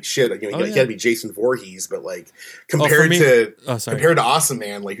like shit. You know, he had to be Jason Voorhees, but like compared to Awesome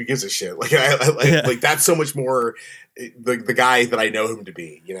Man, like who gives a shit? Like like that's so much more the guy that I know him to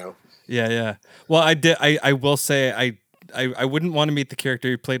be. You know? Yeah. Well, I will say I wouldn't want to meet the character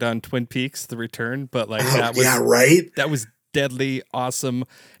he played on Twin Peaks: The Return, but like that was that was deadly awesome,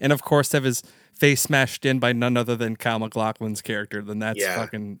 and of course to have his face smashed in by none other than Kyle MacLachlan's character, then that's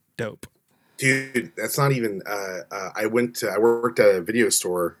fucking dope. Dude, that's not even. I worked at a video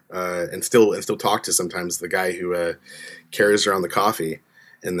store and still talk to sometimes the guy who carries around the coffee,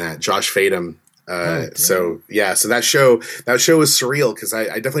 and that Josh Fadem. So that show was surreal because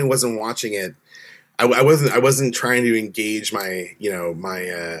I definitely wasn't watching it. I wasn't trying to engage my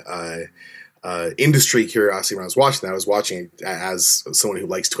industry curiosity when I was watching that. I was watching it as someone who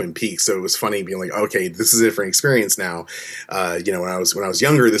likes Twin Peaks, so it was funny being like, okay, this is a different experience now. When I was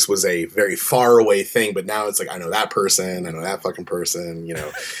younger, this was a very far away thing, but now it's like I know that person, I know that fucking person,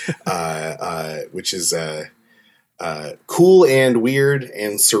 which is cool and weird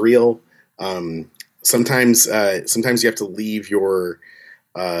and surreal. Sometimes you have to leave your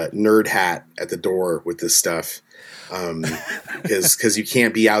nerd hat at the door with this stuff. Because you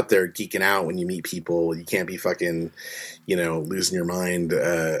can't be out there geeking out when you meet people. You can't be fucking, losing your mind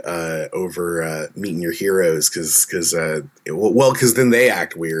over meeting your heroes because then they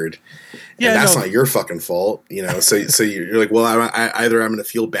act weird. And that's not your fucking fault, So you're like, well, either I'm going to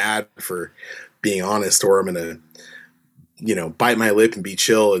feel bad for being honest, or I'm going to, bite my lip and be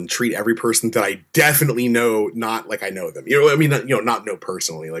chill and treat every person that I definitely know not like I know them. Not know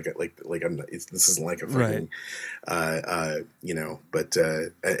personally. Like I'm. This isn't like a fucking. Right. But and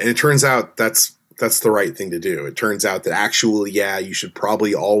it turns out that's the right thing to do. It turns out that actually, you should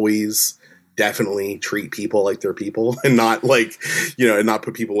probably always definitely treat people like they're people and not like, and not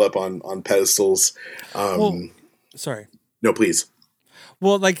put people up on pedestals. Sorry. No, please.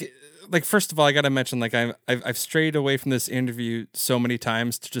 Well, like first of all, I got to mention, like I've strayed away from this interview so many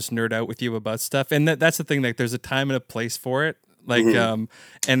times to just nerd out with you about stuff, and that's the thing. Like, there's a time and a place for it. Like,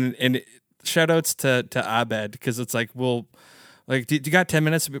 and shout outs to Abed, because it's like, do you got 10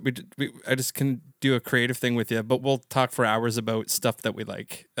 minutes? I just can do a creative thing with you, but we'll talk for hours about stuff that we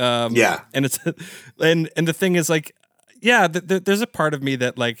like. And it's and the thing is, like, there's a part of me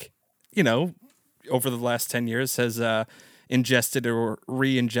that, like, over the last 10 years has ingested or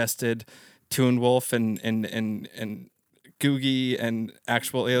re-ingested Toon Wolf and Googie and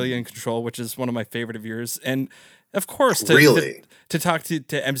Actual Alien Control, which is one of my favorite of yours. And of course, to talk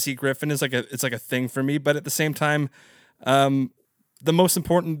to MC Griffin is it's like a thing for me. But at the same time, the most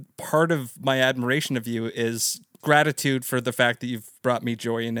important part of my admiration of you is gratitude for the fact that you've brought me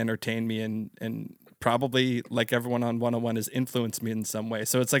joy and entertained me, and probably, like everyone on 101, has influenced me in some way.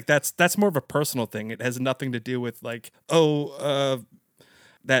 So it's like that's more of a personal thing. It has nothing to do with like, that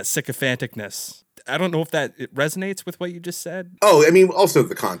sycophanticness. I don't know if it resonates with what you just said. Oh, I mean, also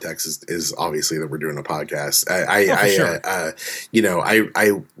the context is obviously that we're doing a podcast. I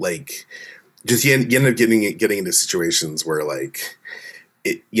like just you end up getting into situations where like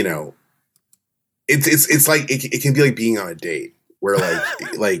it, it's like it can be like being on a date where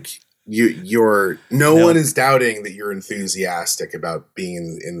like like. No one is doubting that you're enthusiastic about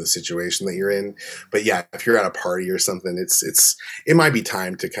being in the situation that you're in, but if you're at a party or something, it might be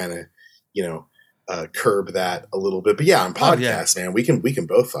time to kind of curb that a little bit. But on podcasts, man, we can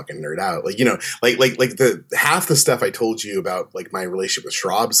both fucking nerd out. Like like the half the stuff I told you about, like my relationship with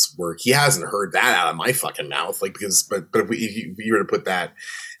Schraub's work, he hasn't heard that out of my fucking mouth. Like but if you were to put that.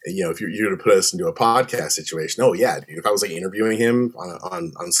 If you're going to put us into a podcast situation, dude, if I was like interviewing him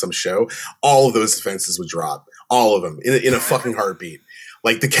on some show, all of those defenses would drop, all of them in a fucking heartbeat.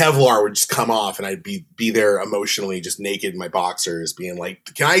 Like the Kevlar would just come off, and I'd be there emotionally, just naked in my boxers, being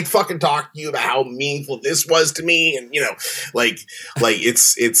like, "Can I fucking talk to you about how meaningful this was to me?" And it's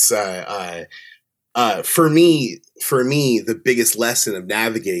for me, the biggest lesson of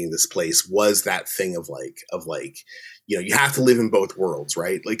navigating this place was that thing of you have to live in both worlds,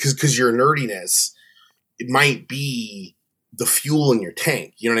 right? Like, because your nerdiness, it might be the fuel in your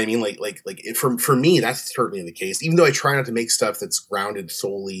tank. You know what I mean? For me, that's certainly the case. Even though I try not to make stuff that's grounded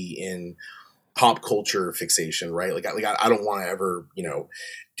solely in pop culture fixation, right? I don't want to ever,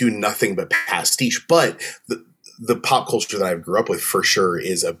 do nothing but pastiche. But the pop culture that I grew up with for sure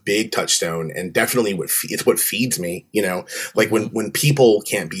is a big touchstone, and definitely it's what feeds me, like when people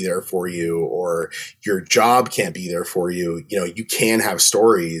can't be there for you, or your job can't be there for you, you can have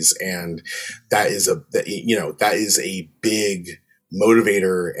stories, and that is a big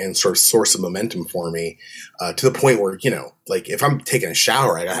motivator and sort of source of momentum for me, to the point where, like if I'm taking a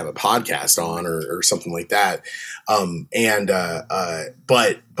shower, I gotta have a podcast on or something like that.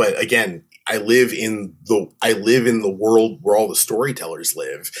 But again, I live in the world where all the storytellers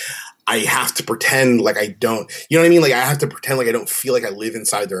live. I have to pretend like I don't, you know what I mean? Like I have to pretend like I don't feel like I live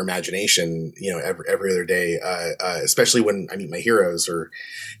inside their imagination, every other day, especially when I meet my heroes or,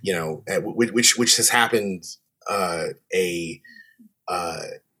 which has happened, I'm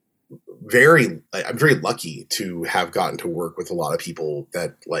very lucky to have gotten to work with a lot of people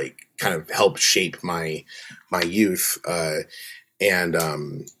that like kind of helped shape my youth, or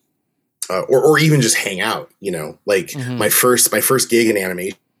even just hang out, like my first gig in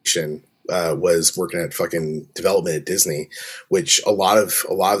animation was working at fucking development at Disney, which a lot of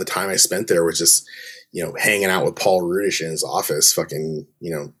the time I spent there was just, hanging out with Paul Rudish in his office, fucking,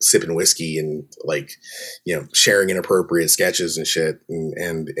 sipping whiskey and like, sharing inappropriate sketches and shit.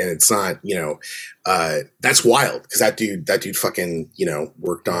 And it's not, that's wild. Cause that dude fucking,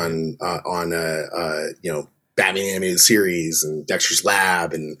 worked on Batman animated series and Dexter's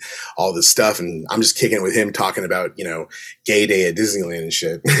Lab and all this stuff. And I'm just kicking it with him talking about, gay day at Disneyland and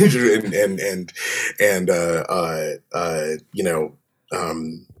shit.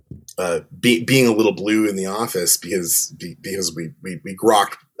 Being a little blue in the office because we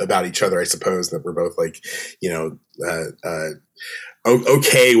grokked about each other, I suppose, that we're both like,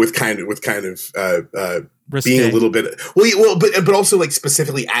 okay with kind of being a little bit but also like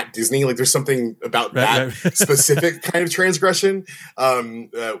specifically at Disney, like there's something about that specific kind of transgression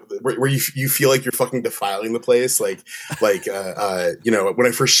where you feel like you're fucking defiling the place, like when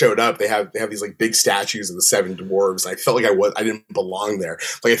I first showed up, they have these like big statues of the seven dwarves. I felt like I didn't belong there.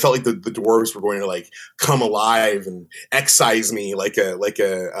 Like I felt like the dwarves were going to like come alive and excise me like a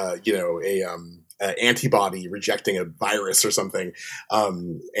antibody rejecting a virus or something.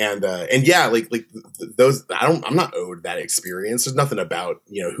 And yeah, like those, I'm not owed that experience. There's nothing about,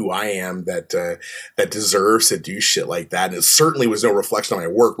 who I am that deserves to do shit like that. And it certainly was no reflection on my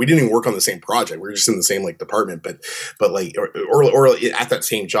work. We didn't even work on the same project. We were just in the same like department, but like, or at that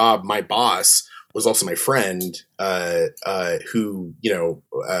same job, my boss was also my friend, who,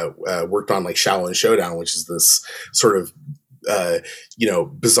 worked on like Shaolin Showdown, which is this sort of,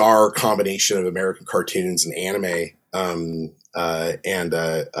 bizarre combination of American cartoons and anime.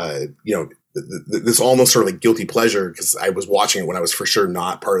 This almost sort of like guilty pleasure because I was watching it when I was for sure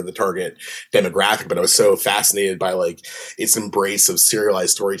not part of the target demographic, but I was so fascinated by like its embrace of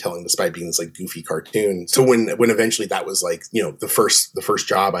serialized storytelling despite being this like goofy cartoon. So when eventually that was like, the first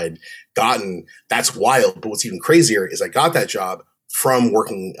job I'd gotten, that's wild. But what's even crazier is I got that job from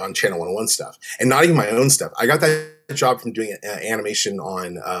working on Channel 101 stuff and not even my own stuff. I got that job from doing animation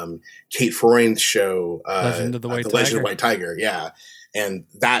on Kate Freund's show, Legend of the White Tiger. Yeah. And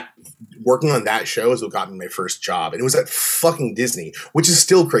that working on that show is what got me my first job. And it was at fucking Disney, which is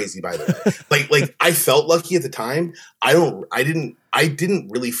still crazy, by the way. like I felt lucky at the time. I didn't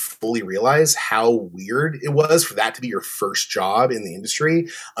really fully realize how weird it was for that to be your first job in the industry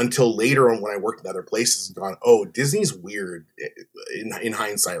until later on when I worked in other places and gone, oh, Disney's weird in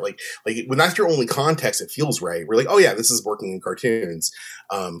hindsight. Like when that's your only context, it feels right. We're like, oh yeah, this is working in cartoons.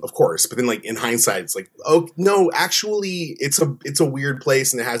 Of course. But then like in hindsight, it's like, oh no, actually it's a weird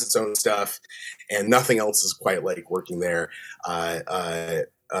place and it has its own stuff and nothing else is quite like working there, in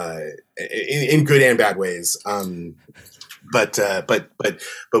good and bad ways. But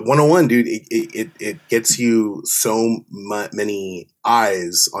 101, dude, it gets you so many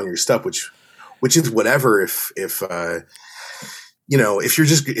eyes on your stuff, which is whatever. If you're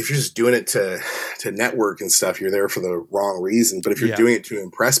just doing it to network and stuff, you're there for the wrong reason. But if you're doing it to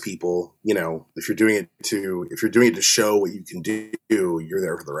impress people, if you're doing it to show what you can do, you're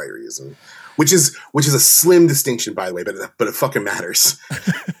there for the right reason. Which is a slim distinction, by the way, but it fucking matters.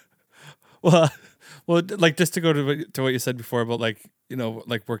 Well, like just to go to what you said before about like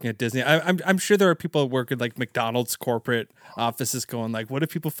working at Disney, I'm sure there are people that work at like McDonald's corporate offices going like, what if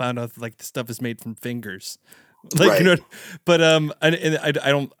people found out like the stuff is made from fingers, like right. But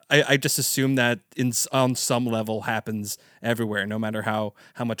I just assume that on some level happens everywhere, no matter how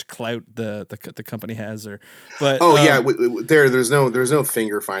much clout the company has there's no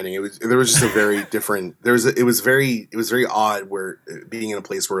finger finding. There was just a very different. It was very odd where being in a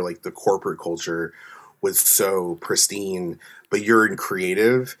place where like the corporate culture was so pristine, but you're in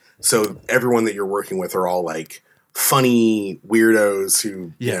creative. So everyone that you're working with are all like funny weirdos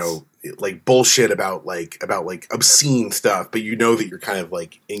who, like bullshit about obscene stuff, but that you're kind of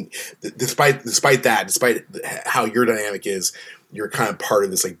like, despite how your dynamic is, you're kind of part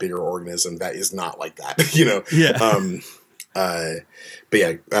of this like bigger organism that is not like that, But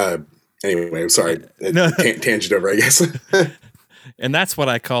yeah, anyway, I'm sorry. No. Tangent over, I guess. And that's what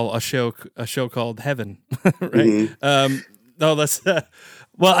I call a show called Heaven, right? Mm-hmm. No, that's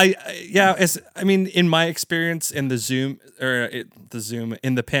well, I mean, in my experience in the Zoom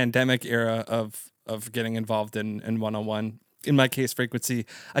in the pandemic era of getting involved in one-on-one, in my case frequency,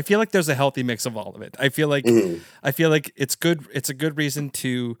 I feel like there's a healthy mix of all of it. I feel like it's good. It's a good reason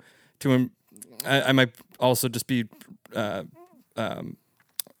to I might also just be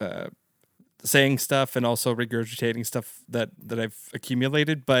saying stuff and also regurgitating stuff that I've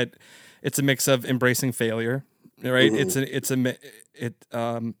accumulated, but it's a mix of embracing failure, right?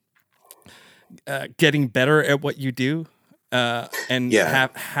 Getting better at what you do, and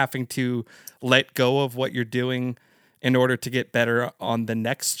having to let go of what you're doing in order to get better on the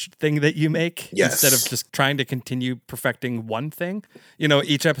next thing that you make, instead of just trying to continue perfecting one thing. You know,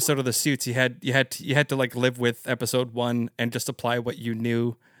 each episode of The Suits, you had to like live with episode 1 and just apply what you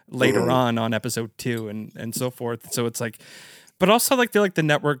knew later on episode 2 and so forth. So it's like, but also like feel like the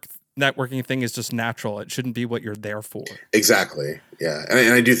networking thing is just natural. It shouldn't be what you're there for. Exactly. Yeah.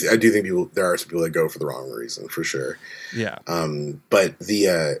 And I do think there are some people that go for the wrong reason, for sure. Yeah. But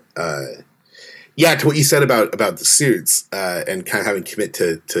the, to what you said about The Suits, and kind of having commit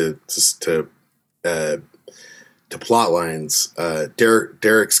to plot lines,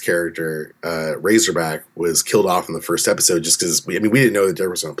 Derek's character, Razorback, was killed off in the first episode just because we didn't know that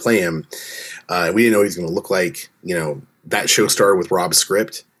Derek was going to play him. We didn't know he was going to look like, that show started with Rob's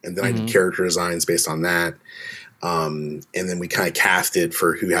script, and then I did character designs based on that. And then we kind of cast it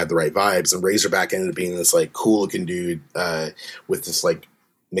for who had the right vibes, and Razorback ended up being this like cool looking dude, with this like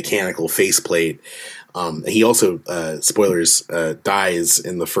mechanical faceplate. He also, spoilers, dies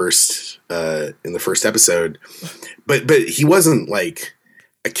in the first episode, but he wasn't like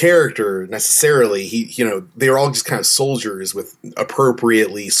a character necessarily. They were all just kind of soldiers with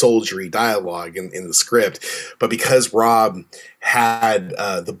appropriately soldiery dialogue in the script. But because Rob had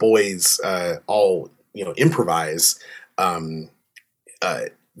the boys all improvise, the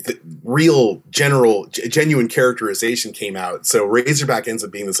real genuine characterization came out. So Razorback ends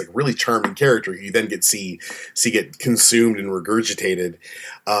up being this like really charming character who you then see get consumed and regurgitated.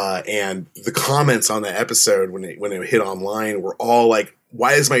 And the comments on that episode when it hit online were all like,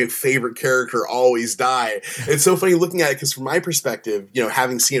 why does my favorite character always die? It's so funny looking at it, because from my perspective,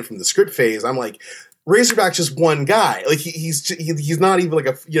 having seen it from the script phase, I'm like, Razorback's just one guy. Like he's not even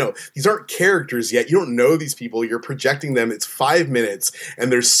like these aren't characters yet. You don't know these people. You're projecting them. It's 5 minutes,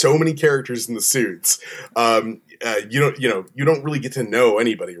 and there's so many characters in The Suits. You don't really get to know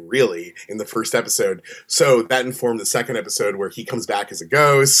anybody really in the first episode. So that informed the second episode where he comes back as a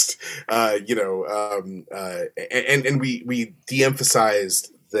ghost. And we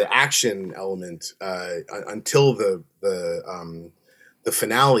de-emphasized the action element until the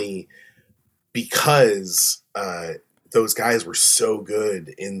finale, because those guys were so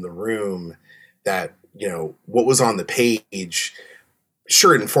good in the room that what was on the page,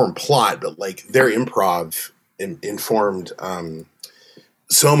 sure, it informed plot, but like their improv informed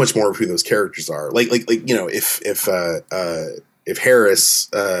so much more of who those characters are. Like if Harris,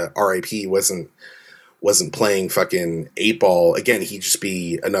 R.I.P., wasn't playing fucking 8-Ball again, he'd just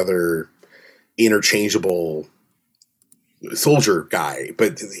be another interchangeable soldier guy,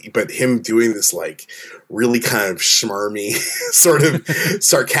 but him doing this like really kind of schmarmy sort of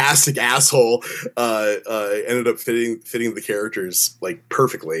sarcastic asshole ended up fitting the characters like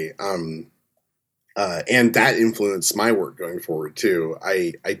perfectly, and that influenced my work going forward too.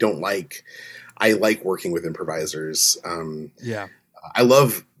 I like working with improvisers. I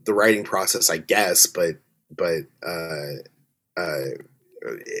love the writing process, I guess, but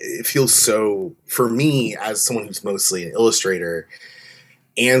it feels so, for me, as someone who's mostly an illustrator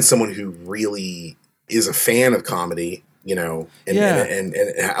and someone who really is a fan of comedy, and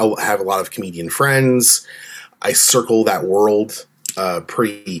I have a lot of comedian friends. I circle that world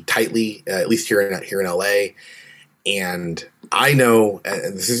pretty tightly, at least here in LA. And I know,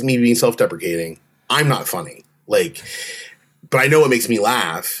 and this is me being self-deprecating, I'm not funny, but I know it makes me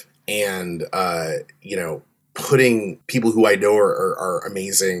laugh. And, putting people who I know are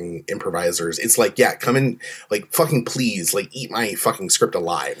amazing improvisers, it's like, yeah, come in, like, fucking please, like, eat my fucking script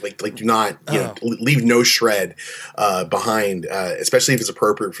alive. Like do not, leave no shred behind, especially if it's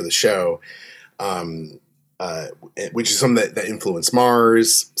appropriate for the show. Which is something that influenced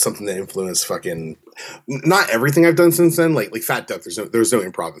Mars, something that influenced fucking, not everything I've done since then. Like Fat Duck, there's no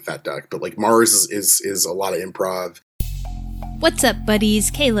improv in Fat Duck, but like Mars is a lot of improv. What's up, buddies?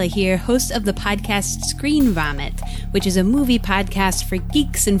 Kayla here, host of the podcast Screen Vomit, which is a movie podcast for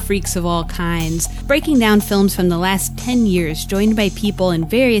geeks and freaks of all kinds, breaking down films from the last 10 years, joined by people in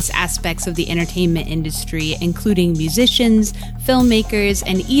various aspects of the entertainment industry, including musicians, filmmakers,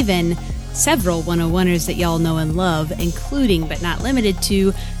 and even several 101ers that y'all know and love, including but not limited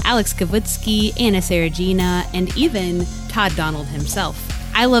to Alex Kavutsky, Anna Saragina, and even Todd Donald himself.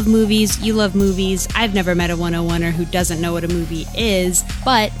 I love movies, you love movies. I've never met a 101er who doesn't know what a movie is,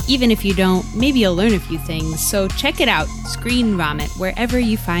 but even if you don't, maybe you'll learn a few things. So check it out, Screen Vomit, wherever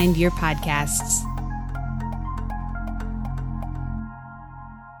you find your podcasts.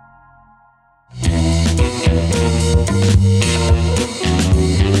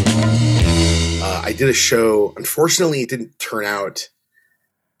 I did a show. Unfortunately, it didn't turn out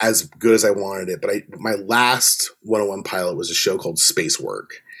as good as I wanted it, but my last 101 pilot was a show called Space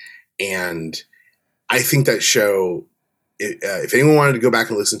Work. And I think that show, if anyone wanted to go back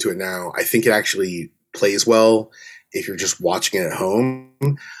and listen to it now, I think it actually plays well if you're just watching it at home.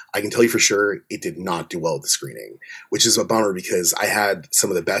 I can tell you for sure it did not do well at the screening, which is a bummer because I had some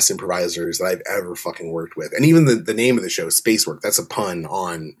of the best improvisers that I've ever fucking worked with. And even the name of the show, Space Work, that's a pun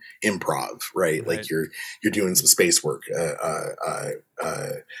on improv, right? Like you're doing some space work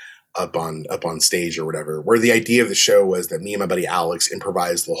up on stage or whatever, where the idea of the show was that me and my buddy Alex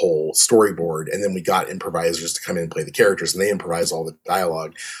improvised the whole storyboard, and then we got improvisers to come in and play the characters, and they improvise all the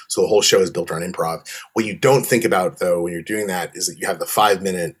dialogue. So the whole show is built around improv. What you don't think about, though, when you're doing that is that you have the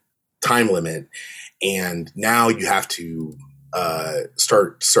 5-minute time limit, and now you have to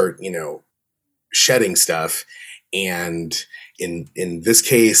start shedding stuff. And in this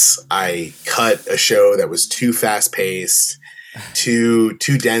case, I cut a show that was too fast paced, too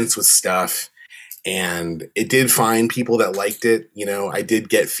dense with stuff, and it did find people that liked it. I did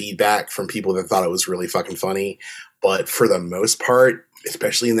get feedback from people that thought it was really fucking funny, but for the most part,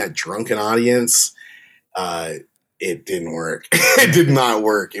 especially in that drunken audience, it didn't work. It did not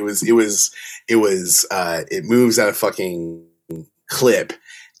work. It moves at a fucking clip,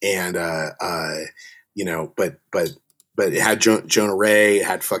 and but it had Jonah Ray, it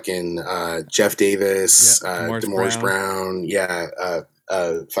had fucking Jeff Davis, Demorge Brown,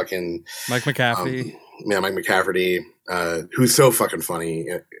 fucking Mike McCafferty, Mike McCafferty, who's so fucking funny.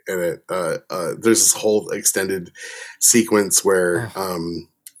 There's this whole extended sequence where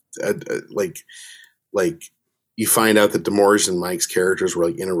like you find out that Demorge and Mike's characters were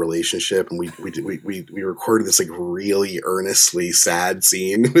like in a relationship, and we recorded this like really earnestly sad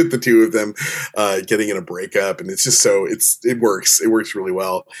scene with the two of them getting in a breakup, and it's just it works really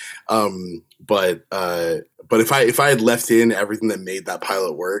well. But if I had left in everything that made that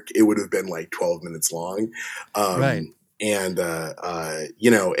pilot work, it would have been like 12 minutes long. Right. And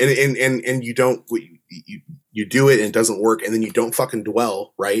you don't you do it and it doesn't work, and then you don't fucking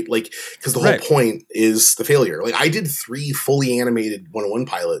dwell, right? Like, because the whole point is the failure. Like, I did 3 fully animated 101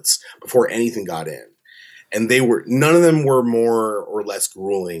 pilots before anything got in, and none of them were more or less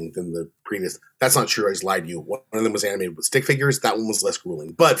grueling than the previous. That's not true. I just lied to you. One of them was animated with stick figures. That one was less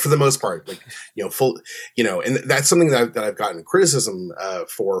grueling, but for the most part, like, and that's something that I've gotten criticism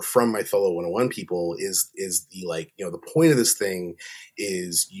from my fellow 101 people is the, like, the point of this thing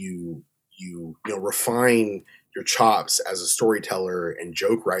is you refine your chops as a storyteller and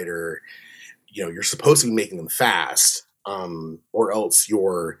joke writer. You're supposed to be making them fast, or else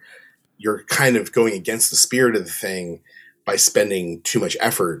you're kind of going against the spirit of the thing by spending too much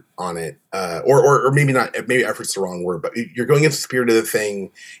effort on it, or maybe not. Maybe effort's the wrong word, but you're going against the spirit of the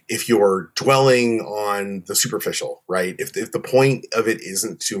thing if you're dwelling on the superficial, right? If the point of it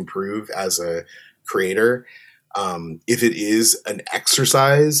isn't to improve as a creator. If it is an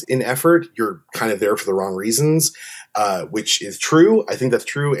exercise in effort, you're kind of there for the wrong reasons, which is true. I think that's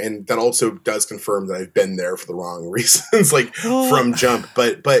true. And that also does confirm that I've been there for the wrong reasons, like from jump.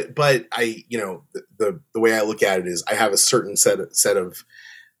 But I, the way I look at it is I have a certain set of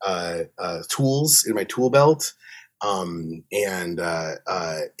tools in my tool belt. And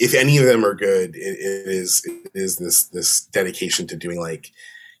if any of them are good, it is this dedication to doing, like,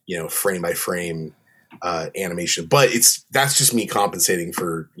 frame by frame animation, but that's just me compensating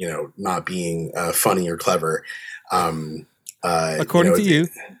for not being funny or clever. According to you,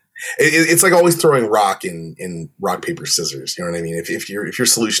 it's like always throwing rock in rock paper scissors. You know what I mean? If your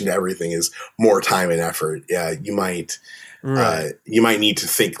solution to everything is more time and effort, you might need to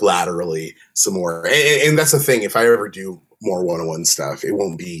think laterally some more. And that's the thing. If I ever do more 101 stuff, it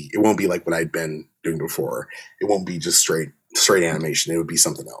won't be like what I'd been doing before. It won't be just straight animation. It would be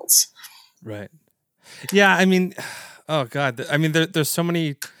something else. Right. Yeah, I mean, oh God, I mean, there's so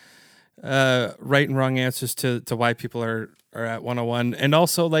many right and wrong answers to why people are at 101, and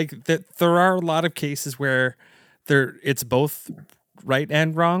also like that there are a lot of cases where it's both right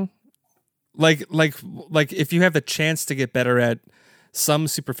and wrong. Like if you have the chance to get better at some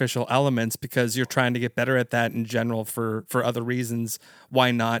superficial elements because you're trying to get better at that in general for other reasons,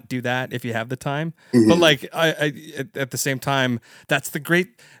 why not do that if you have the time? Mm-hmm. But like I at the same time, that's the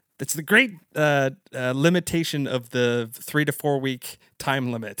great limitation of the 3 to 4 week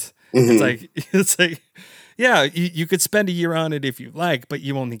time limit. Mm-hmm. It's like yeah, you could spend a year on it if you like, but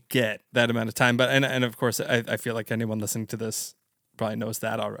you only get that amount of time. But and of course I feel like anyone listening to this probably knows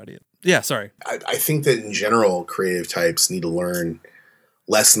that already. Yeah, sorry. I think that in general creative types need to learn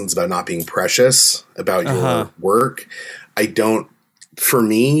lessons about not being precious about your work. And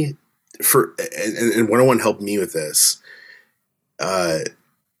 101 helped me with this. It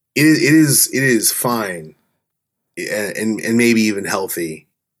is fine and maybe even healthy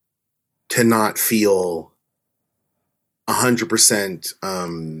to not feel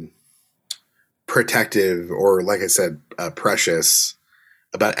 100% protective or, like I said, precious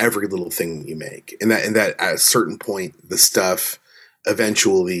about every little thing that you make, and that at a certain point, the stuff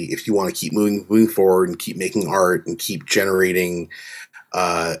eventually, if you want to keep moving forward and keep making art and keep generating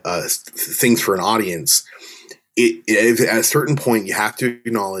things for an audience, at a certain point, you have to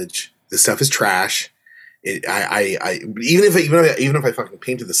acknowledge the stuff is trash. Even if I fucking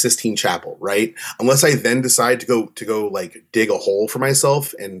painted the Sistine Chapel, right? Unless I then decide to go like dig a hole for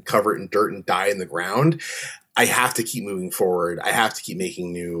myself and cover it in dirt and die in the ground, I have to keep moving forward. I have to keep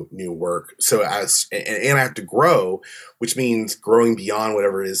making new work. So and I have to grow, which means growing beyond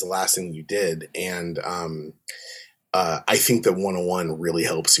whatever it is the last thing you did. And I think that 101 really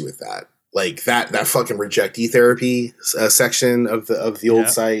helps you with that. Like that fucking rejectee therapy section of the old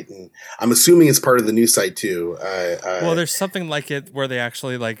site, and I'm assuming it's part of the new site too. Well, there's something like it where they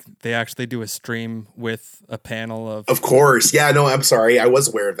actually do a stream with a panel of. Of course, yeah. No, I'm sorry, I was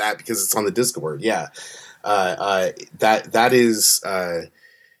aware of that because it's on the Discord. Yeah, that is,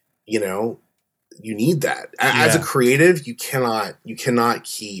 you need that as a creative. You cannot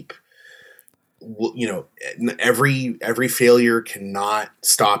keep. Every failure cannot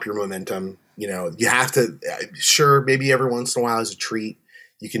stop your momentum. You have to, sure, maybe every once in a while as a treat,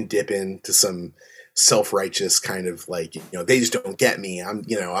 you can dip into some self-righteous kind of like, they just don't get me. I'm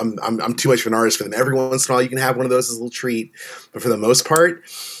too much of an artist for them. Every once in a while you can have one of those as a little treat, but for the most part,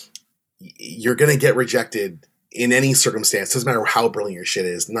 you're going to get rejected in any circumstance. Doesn't matter how brilliant your shit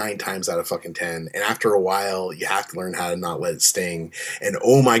is, 9 times out of fucking 10. And after a while, you have to learn how to not let it sting. And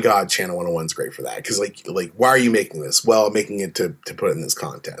oh my God, Channel 101's great for that. Because like, why are you making this? Well, I'm making it to put it in this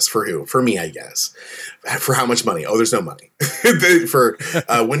contest. For who? For me, I guess. For how much money? Oh, there's no money.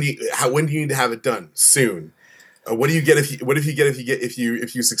 When do you need to have it done? Soon. What do you get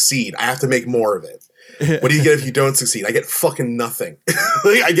if you succeed? I have to make more of it. What do you get if you don't succeed? I get fucking nothing.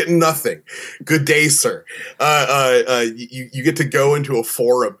 I get nothing. Good day, sir. You get to go into a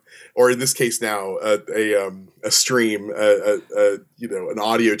forum, or in this case now, a stream, an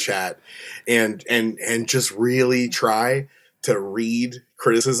audio chat, and just really try to read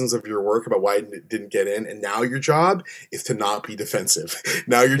criticisms of your work about why it didn't get in. And now your job is to not be defensive.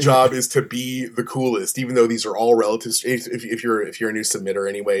 Now your job is to be the coolest, even though these are all relative. If you're a new submitter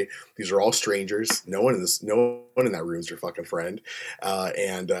anyway, these are all strangers. No one in that room is your fucking friend. You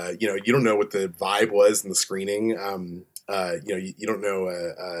don't know what the vibe was in the screening. You don't know.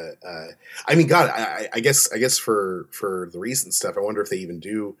 I mean, God, I guess for the recent stuff, I wonder if they even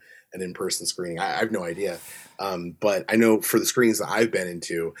do an in-person screening. I have no idea. But I know for the screenings that I've been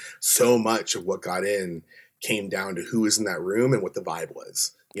into, so much of what got in came down to who was in that room and what the vibe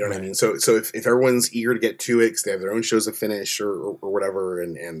was. You know what I mean? So if everyone's eager to get to it because they have their own shows to finish or whatever,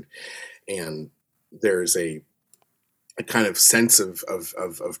 and there's a kind of sense of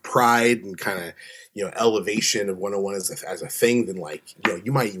pride and kind of, elevation of 101 as a thing, then like,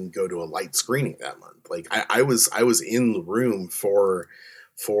 you might even go to a light screening that month. Like I was in the room for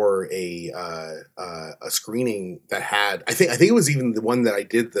a screening that had, I think it was even the one that I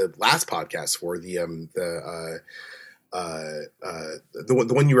did the last podcast for, the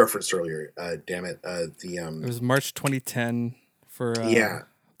one you referenced earlier. Damn it. It was March 2010 for the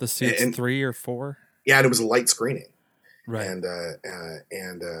Suits 3 or 4. Yeah, and it was a light screening. Right. And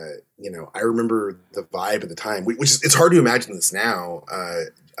I remember the vibe at the time, which is, it's hard to imagine this now,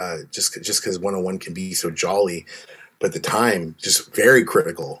 just because 101 can be so jolly. But at the time, just very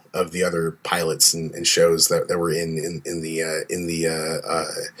critical of the other pilots and shows that were in the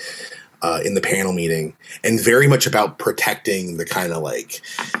panel meeting, and very much about protecting the kind of like,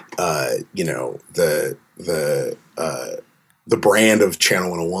 the brand of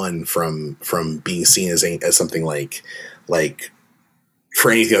Channel 101 from being seen as something like for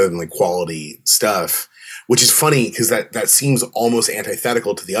anything other than like quality stuff, which is funny because that seems almost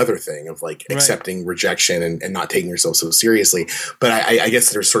antithetical to the other thing of like accepting rejection and not taking yourself so seriously. But I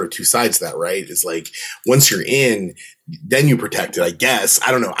guess there's sort of two sides to that, right? It's like once you're in, then you protect it, I guess.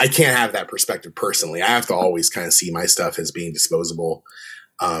 I don't know. I can't have that perspective personally. I have to always kind of see my stuff as being disposable,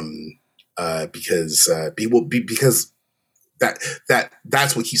 because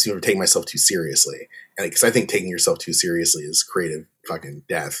that's what keeps me from taking myself too seriously. And because I think taking yourself too seriously is creative fucking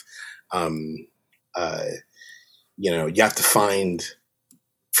death. You have to find,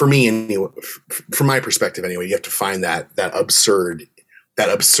 for me anyway, from my perspective anyway, you have to find that absurd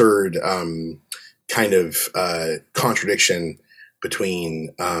kind of contradiction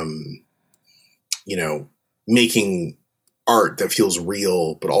between making art that feels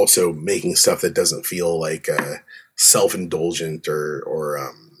real, but also making stuff that doesn't feel like self-indulgent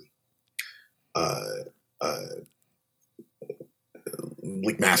or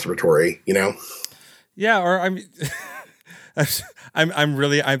like masturbatory, Yeah, or I mean, I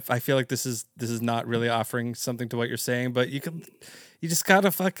feel like this is not really offering something to what you're saying, but you just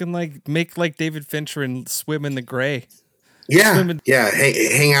gotta fucking like make like David Fincher and swim in the gray. Yeah,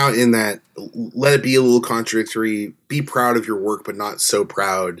 hang out in that. Let it be a little contradictory. Be proud of your work, but not so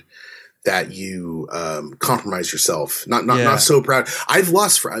proud that you compromise yourself. Not so proud. I've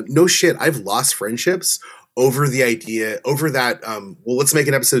lost friendships over the idea, over that. Well, let's make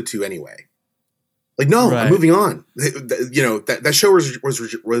an episode 2 anyway. Like, no, I'm moving on. That show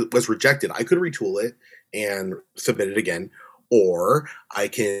was rejected. I could retool it and submit it again, or I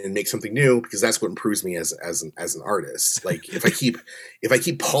can make something new because that's what improves me as an artist. Like if I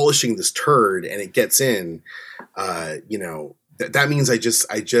keep polishing this turd and it gets in, that means I just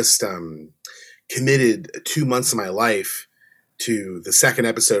committed 2 months of my life to the second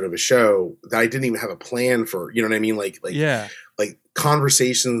episode of a show that I didn't even have a plan for. You know what I mean? Like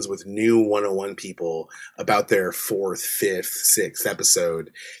conversations with new 101 people about their 4th, 5th, 6th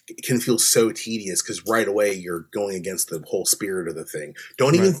episode can feel so tedious because right away you're going against the whole spirit of the thing.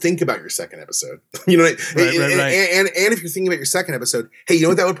 Don't even think about your second episode. You know, and if you're thinking about your second episode, hey, you know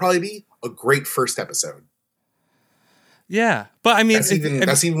what that would probably be? A great first episode. Yeah, but I mean,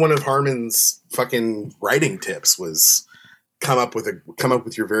 that's even one of Harmon's fucking writing tips was come up with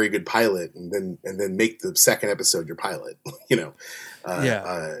your very good pilot and then make the second episode your pilot.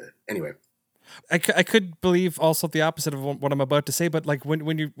 Anyway, I could believe also the opposite of what I'm about to say, but like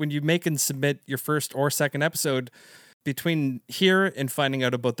when you make and submit your first or second episode, between here and finding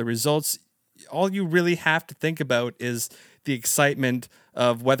out about the results, all you really have to think about is the excitement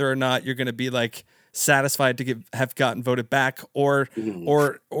of whether or not you're going to be like satisfied to have gotten voted back or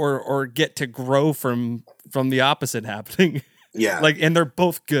get to grow from the opposite happening. Yeah. And they're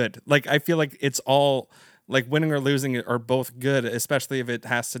both good. Like, I feel like it's all like winning or losing are both good, especially if it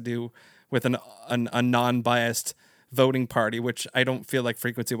has to do with a non-biased voting party, which I don't feel like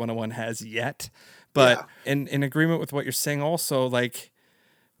Frequency 101 has yet. But in agreement with what you're saying also, like,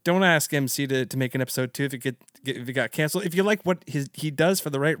 don't ask MC to make an episode 2 if it got canceled. If you like what he does for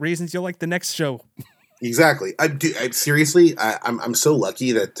the right reasons, you'll like the next show. Exactly. Seriously, I'm so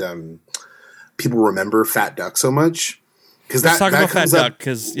lucky that people remember Fat Duck so much. Let's talk about Fat Duck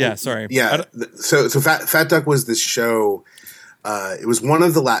because sorry. Yeah. So Fat Duck was this show. It was one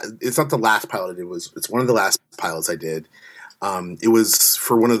of the it's not the last pilot. It's one of the last pilots I did. It was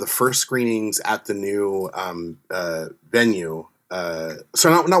for one of the first screenings at the new venue.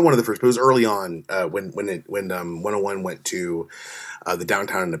 So not one of the first, but it was early on when 101 went to the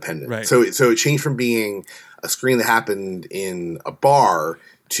Downtown Independent. Right. So it changed from being a screen that happened in a bar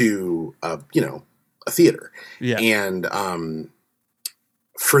to a theater. Yeah. And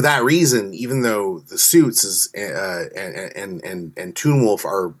for that reason, even though the Suits and Toon Wolf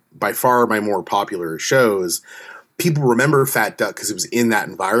are by far my more popular shows, people remember Fat Duck because it was in that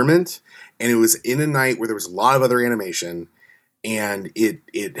environment and it was in a night where there was a lot of other animation. And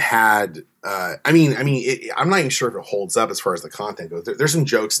it had, I'm not even sure if it holds up as far as the content goes. There's some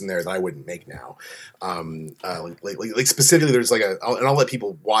jokes in there that I wouldn't make now. Like specifically, there's like and I'll let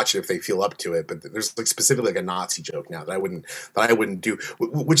people watch it if they feel up to it. But there's like specifically like a Nazi joke now that I wouldn't do,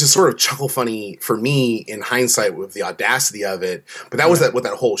 which is sort of chuckle funny for me in hindsight with the audacity of it. But that was what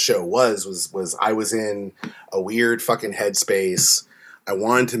that whole show was I was in a weird fucking headspace. I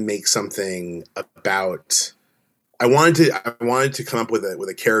wanted to make something about. I wanted to come up with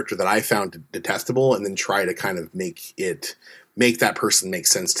a character that I found detestable, and then try to kind of make that person make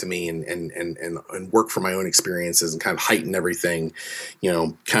sense to me, and work from my own experiences and kind of heighten everything,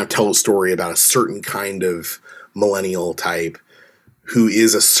 kind of tell a story about a certain kind of millennial type who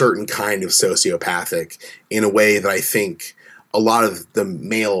is a certain kind of sociopathic in a way that I think a lot of the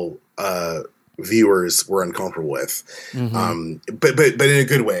male viewers were uncomfortable with. But in a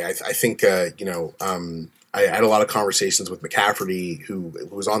good way. I think, I had a lot of conversations with McCafferty, who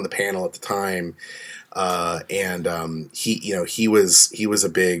was on the panel at the time. He was a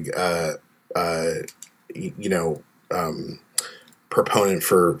big, proponent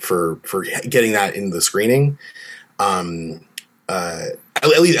for getting that in the screening. At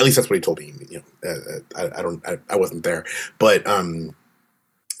least that's what he told me. I wasn't there, but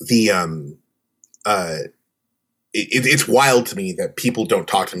it's wild to me that people don't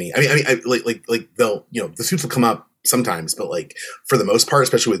talk to me. I mean, like they'll, the suits will come up sometimes, but like for the most part,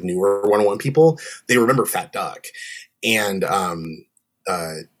 especially with newer 101 people, they remember Fat Duck, and it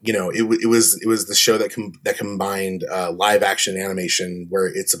was the show that combined live action animation, where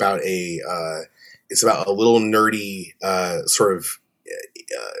it's about a little nerdy sort of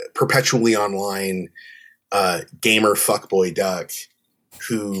perpetually online gamer fuckboy duck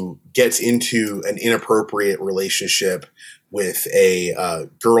who gets into an inappropriate relationship with a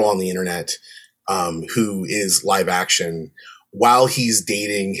girl on the internet who is live action while he's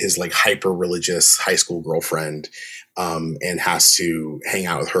dating his like hyper religious high school girlfriend, and has to hang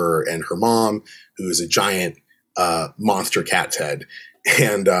out with her and her mom, who is a giant monster cat's head.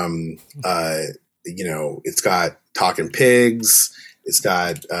 And it's got talking pigs, it's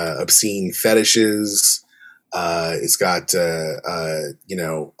got obscene fetishes, it's got a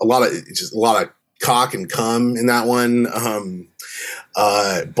lot of cock and cum in that one.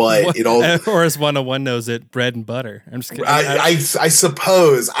 But it all, or as 101 knows it, bread and butter. I'm just kidding. I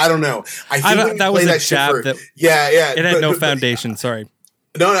suppose, I don't know. I think that was a jab. Yeah. It had no foundation. Sorry.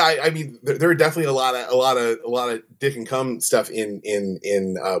 No. I mean, there are definitely a lot of dick and cum stuff in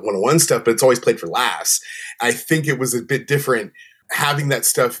 101 stuff, but it's always played for laughs. I think it was a bit different having that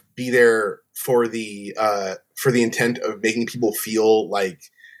stuff be there for the intent of making people feel like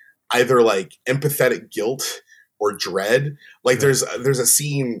either like empathetic guilt or dread. Like there's a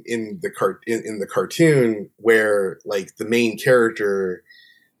scene in the cartoon where like the main character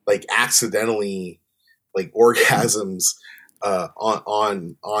like accidentally like orgasms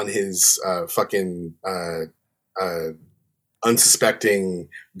on his fucking unsuspecting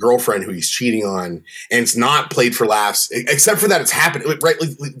girlfriend who he's cheating on, and it's not played for laughs, except for that it's happened, right?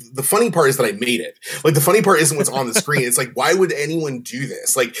 Like the funny part is that I made it. Like the funny part isn't what's on the screen. It's like, why would anyone do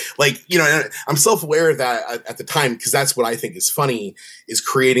this? Like I'm self-aware of that at the time, because that's what I think is funny, is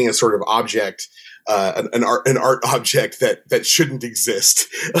creating a sort of object, an art object that shouldn't exist.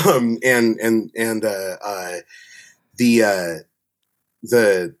 I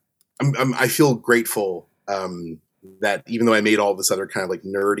feel grateful that even though I made all this other kind of like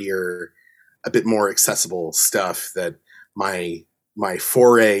nerdier, a bit more accessible stuff, that my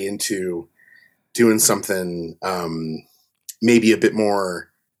foray into doing something maybe a bit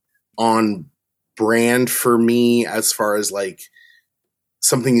more on brand for me, as far as like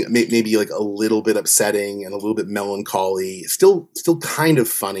something maybe like a little bit upsetting and a little bit melancholy, still kind of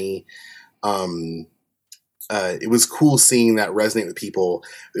funny. It was cool seeing that resonate with people.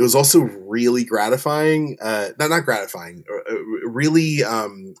 It was also really gratifying, not gratifying, really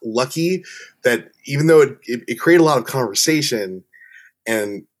lucky that even though it created a lot of conversation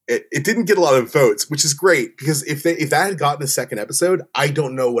and it didn't get a lot of votes, which is great, because if that had gotten a second episode, I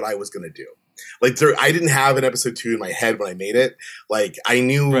don't know what I was going to do. Like I didn't have an episode 2 in my head when I made it. Like I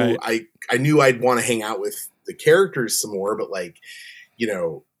knew, right. I knew I'd want to hang out with the characters some more, but like,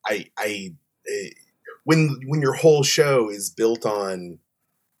 when your whole show is built on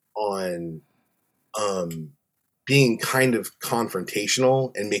being kind of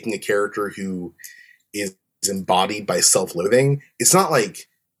confrontational and making a character who is embodied by self-loathing, it's not like,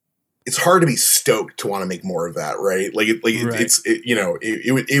 it's hard to be stoked to want to make more of that, right? Like, right.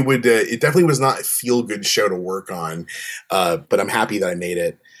 It definitely was not a feel good show to work on, but I'm happy that I made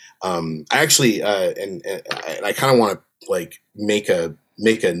it. I actually, and I kind of want to like make a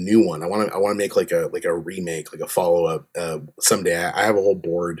new one. I want to make like a remake, like a follow up someday. I have a whole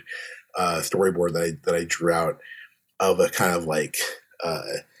board, storyboard that I drew out of a kind of like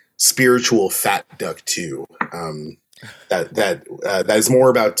spiritual Fat Duck 2. That is more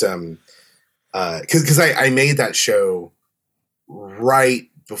about because I made that show right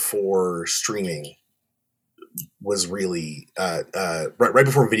before streaming was really right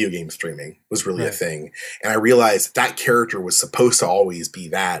before video game streaming was really a thing, and I realized that character was supposed to always be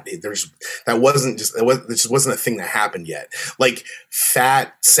that. It just wasn't a thing that happened yet. Like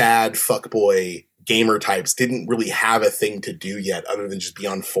fat, sad fuckboy gamer types didn't really have a thing to do yet other than just be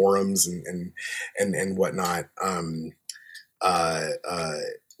on forums and whatnot.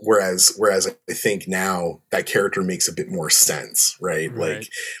 Whereas I think now that character makes a bit more sense, right?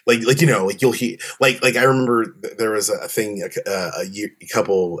 Like you know, like you'll hear, like I remember there was a thing a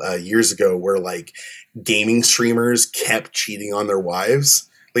couple years ago where like gaming streamers kept cheating on their wives.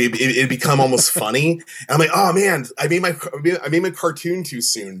 Like it become almost funny, and I'm like, oh man, I made my cartoon too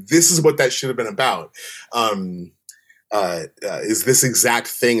soon. This is what that should have been about. Is this exact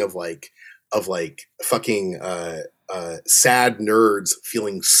thing of fucking sad nerds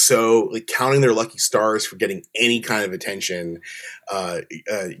feeling so like counting their lucky stars for getting any kind of attention,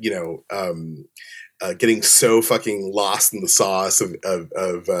 getting so fucking lost in the sauce of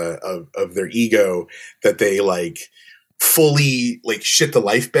their ego that they like fully like shit the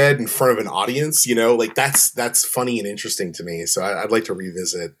life bed in front of an audience, you know, like that's funny and interesting to me. So I'd like to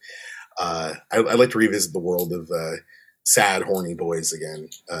revisit. I'd like to revisit the world of sad, horny boys again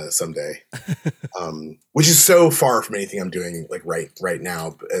someday, which is so far from anything I'm doing like right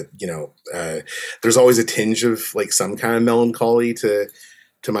now. There's always a tinge of like some kind of melancholy to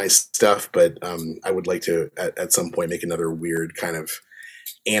my stuff, but I would like to at some point make another weird kind of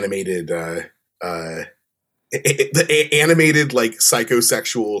animated animated like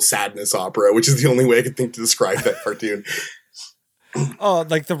psychosexual sadness opera, which is the only way I could think to describe that cartoon. Oh,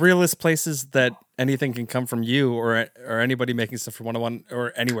 like the realest places that anything can come from you or anybody making stuff for 101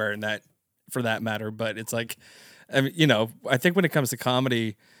 or anywhere in that for that matter. But it's like, I mean, you know, I think when it comes to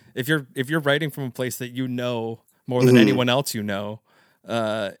comedy, if you're writing from a place that you know more than anyone else, you know,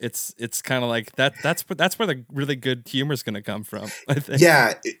 it's kind of like that's where the really good humor is going to come from, I think.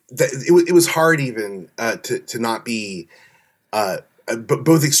 Yeah, it was hard even to not be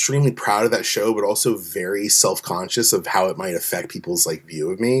both extremely proud of that show, but also very self-conscious of how it might affect people's like view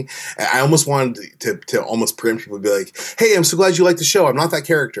of me. I almost wanted to almost preempt people to be like, "Hey, I'm so glad you like the show. I'm not that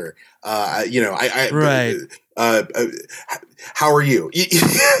character." Right. How are you?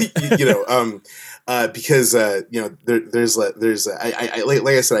 Because there's like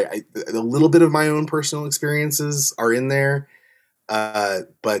I said, a little bit of my own personal experiences are in there.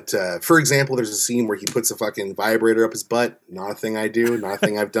 But for example, there's a scene where he puts a fucking vibrator up his butt. Not a thing I do, not a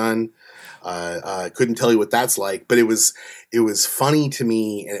thing I've done. Couldn't tell you what that's like, but it was funny to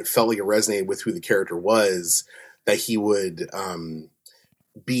me, and it felt like it resonated with who the character was, that he would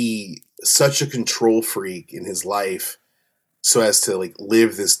be such a control freak in his life so as to like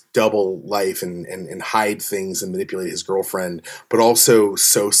live this double life and hide things and manipulate his girlfriend, but also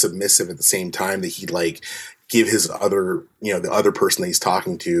so submissive at the same time that he'd like give his other, the other person that he's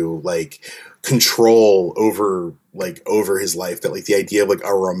talking to, like control over his life, that like the idea of like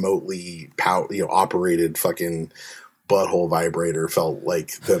a remotely operated fucking butthole vibrator felt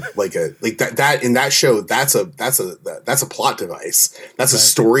like that in that show. That's a plot device. That's a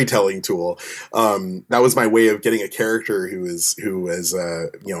storytelling tool. That was my way of getting a character who is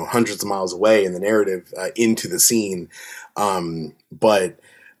hundreds of miles away in the narrative into the scene. But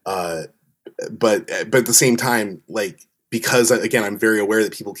at the same time, like, because again, I'm very aware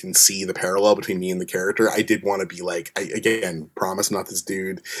that people can see the parallel between me and the character, I did want to be like, I promise I'm not this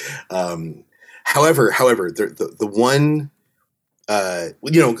dude. However, the one,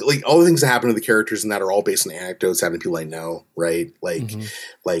 like all the things that happen to the characters and that are all based on anecdotes having people I know, right?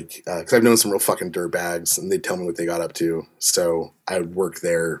 Cause I've known some real fucking dirtbags and they'd tell me what they got up to. So I would work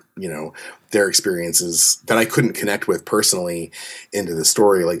their experiences that I couldn't connect with personally into the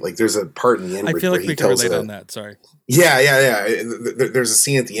story. Like there's a part in the end I feel like where we can relate on that. Sorry. Yeah. There's a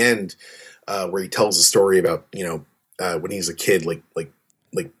scene at the end where he tells a story about, when he was a kid, like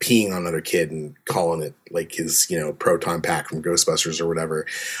peeing on another kid and calling it like his, proton pack from Ghostbusters or whatever.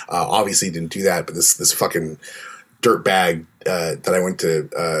 Obviously he didn't do that, but this fucking dirtbag that I went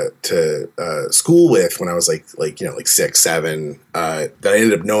to school with when I was like 6, 7, that I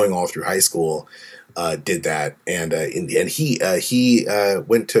ended up knowing all through high school, did that. And in the end, he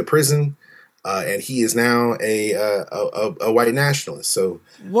went to prison. And he is now a white nationalist. So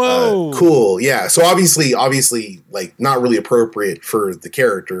whoa, cool, yeah. So obviously, like not really appropriate for the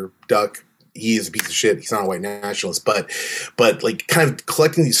character Duck. He is a piece of shit. He's not a white nationalist, but like kind of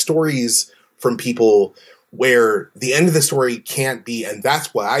collecting these stories from people where the end of the story can't be, and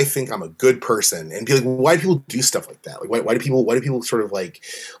that's why I think I'm a good person. And be like, why do people do stuff like that? Like, why do people sort of like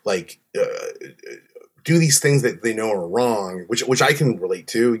do these things that they know are wrong, which I can relate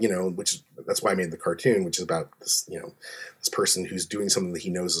to, that's why I made the cartoon, which is about this, this person who's doing something that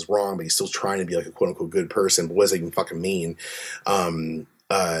he knows is wrong, but he's still trying to be like a quote unquote good person. But what does that even fucking mean?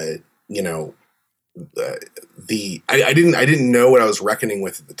 I didn't know what I was reckoning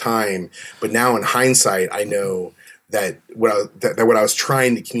with at the time, but now in hindsight, I know that what I was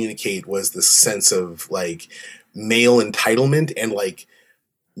trying to communicate was this sense of like male entitlement and like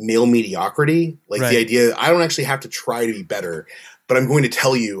male mediocrity. Like the idea, I don't actually have to try to be better, but I'm going to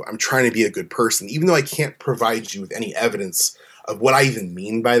tell you I'm trying to be a good person, even though I can't provide you with any evidence of what I even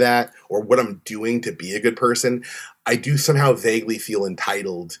mean by that or what I'm doing to be a good person. I do somehow vaguely feel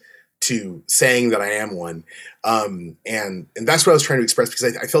entitled to saying that I am one. And that's what I was trying to express,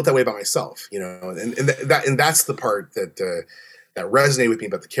 because I felt that way about myself, you know, and that's the part that resonated with me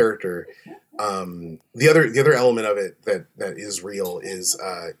about the character. The other element of it that is real is,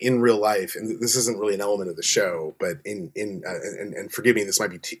 in real life, and this isn't really an element of the show, but and forgive me, this might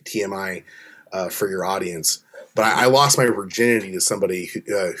be TMI, for your audience, but I lost my virginity to somebody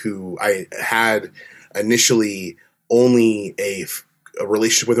who I had initially only a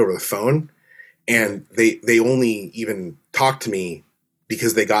relationship with over the phone, and they only even talked to me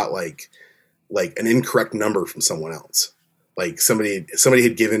because they got like an incorrect number from someone else. Like somebody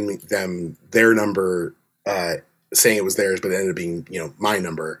had given them their number, saying it was theirs, but it ended up being, you know, my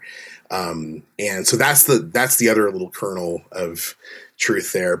number. And so that's the other little kernel of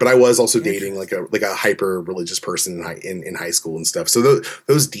truth there. But I was also dating like a hyper religious person in high school and stuff. So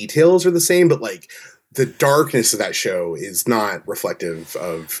those details are the same, but like the darkness of that show is not reflective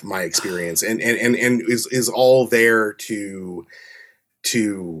of my experience, and is all there to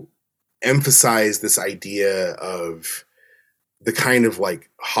emphasize this idea of the kind of like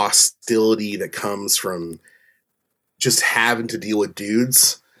hostility that comes from just having to deal with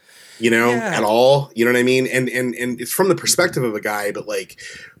dudes, you know, at all, you know what I mean? And it's from the perspective of a guy, but like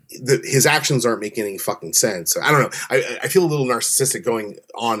his actions aren't making any fucking sense. So I don't know. I feel a little narcissistic going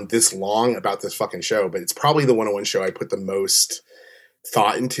on this long about this fucking show, but it's probably the 101 show I put the most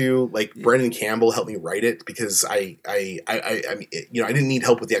thought into. Like Brendan Campbell helped me write it, because I mean, you know, I didn't need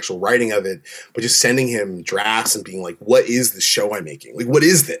help with the actual writing of it, but just sending him drafts and being like, what is the show I'm making? Like, what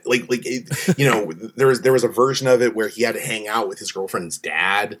is that? Like it, you know, there was a version of it where he had to hang out with his girlfriend's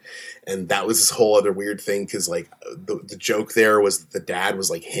dad. And that was this whole other weird thing, because like the joke there was that the dad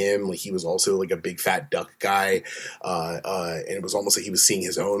was like him, like he was also like a big fat duck guy, and it was almost like he was seeing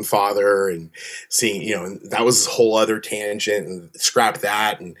his own father and seeing, you know, and that was this whole other tangent, and scrap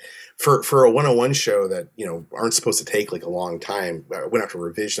that. And for a 101 show that, you know, aren't supposed to take like a long time, I went after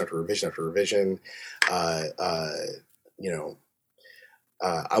revision after revision after revision. You know,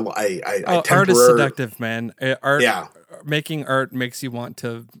 art is seductive, man. Art, making art makes you want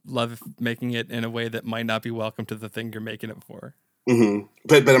to love making it in a way that might not be welcome to the thing you're making it for. Mm-hmm.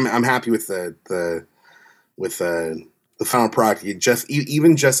 But I'm happy with the final product.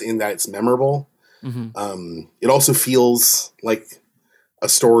 Even just in that it's memorable. Mm-hmm. It also feels like a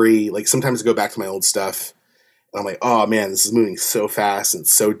story. Like sometimes I go back to my old stuff, and I'm like, oh man, this is moving so fast and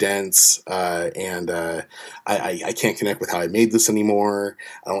so dense, and I can't connect with how I made this anymore.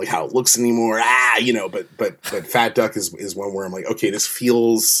 I don't like how it looks anymore. You know. But Fat Duck is one where I'm like, okay, this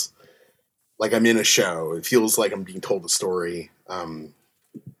feels like I'm in a show. It feels like I'm being told a story.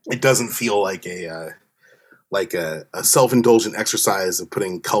 It doesn't feel like a self-indulgent exercise of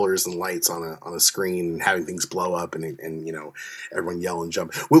putting colors and lights on a screen and having things blow up and you know, everyone yell and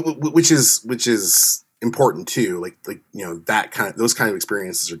jump, which is important too. Like you know, those kind of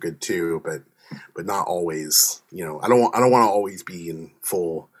experiences are good too, but not always. You know, I don't want to always be in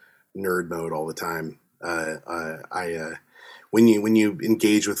full nerd mode all the time. When you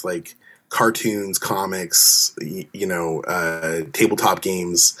engage with like cartoons, comics, you know, tabletop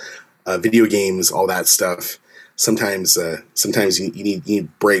games, video games, all that stuff. Sometimes you need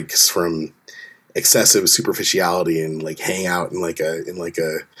breaks from excessive superficiality and like hang out in like a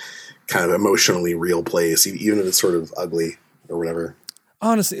kind of emotionally real place, even if it's sort of ugly or whatever.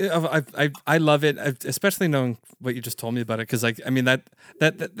 Honestly, I love it, especially knowing what you just told me about it, because like, I mean, that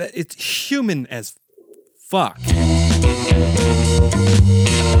it's human as fuck.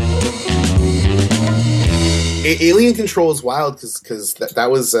 Alien Control is wild because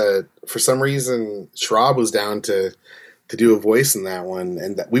that was for some reason Schraub was down to do a voice in that one,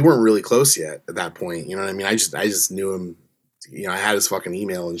 and that we weren't really close yet at that point. You know what I mean? I just knew him. You know, I had his fucking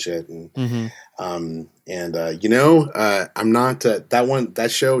email and shit, and you know, I'm not that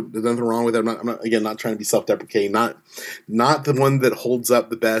show. There's nothing wrong with it. I'm not trying to be self-deprecating. Not the one that holds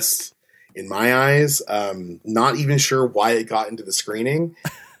up the best in my eyes. Not even sure why it got into the screening.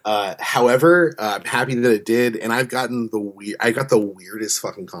 However, I'm happy that it did, and I got the weirdest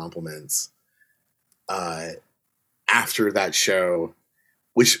fucking compliments after that show,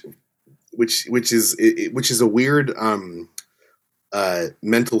 which is a weird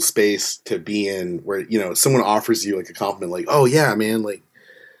mental space to be in where, you know, someone offers you like a compliment, like, oh yeah, man, like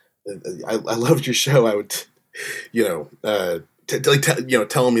I loved your show. I would, you know,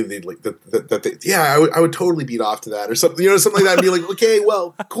 telling me I would totally beat off to that or something, you know, something like that, and be like, okay,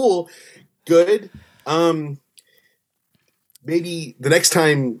 well, cool, good. Maybe the next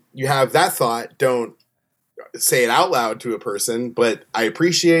time you have that thought, don't say it out loud to a person, but I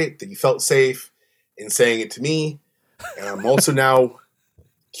appreciate that you felt safe in saying it to me. And I'm also now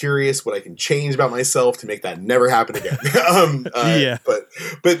curious what I can change about myself to make that never happen again. Yeah. But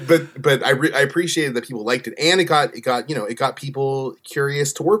I appreciated that people liked it, and it got people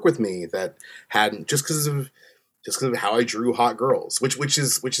curious to work with me that hadn't, just because of how I drew hot girls, which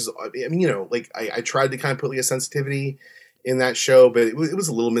is I mean, you know, like I tried to kind of put like a sensitivity in that show, but it was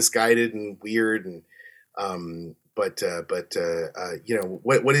a little misguided and weird, and you know,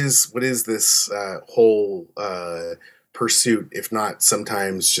 what is this whole pursuit if not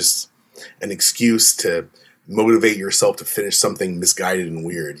sometimes just an excuse to motivate yourself to finish something misguided and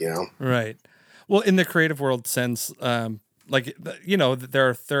weird, you know? Right. Well, in the creative world sense, like, you know, there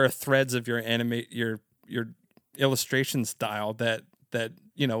are threads of your illustration style that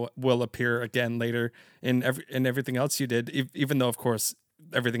you know will appear again later in everything else you did, even though of course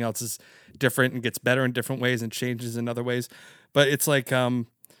everything else is different and gets better in different ways and changes in other ways. But it's like, you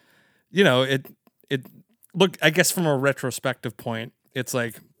know, it look, I guess from a retrospective point, it's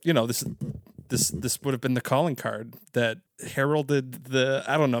like, you know, this would have been the calling card that heralded the,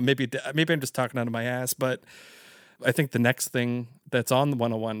 I don't know, maybe I'm just talking out of my ass, but I think the next thing that's on the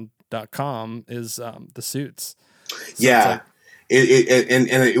 101.com is the suits. So yeah.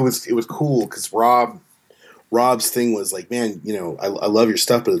 It was cool because Rob's thing was like, man, you know, I love your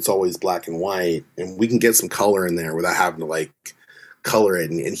stuff, but it's always black and white, and we can get some color in there without having to like color it.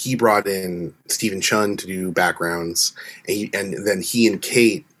 And he brought in Stephen Chun to do backgrounds, and then he and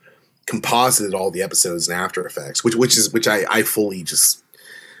Kate composited all the episodes in After Effects, which I fully just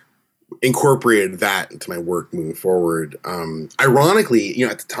incorporated that into my work moving forward. Ironically, you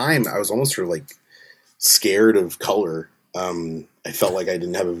know, at the time I was almost sort of like scared of color. I felt like I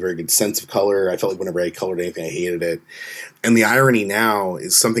didn't have a very good sense of color. I felt like whenever I colored anything, I hated it. And the irony now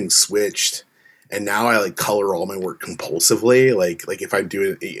is something switched, and now I like color all my work compulsively. Like if I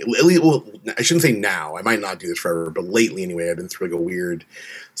do it, well, I shouldn't say now. I might not do this forever, but lately anyway, I've been through like a weird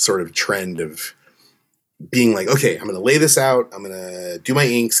sort of trend of being like, okay, I'm going to lay this out. I'm going to do my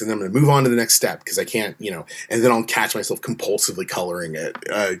inks, and then I'm going to move on to the next step because I can't, you know, and then I'll catch myself compulsively coloring it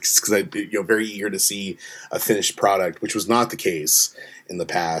because I, you know, very eager to see a finished product, which was not the case in the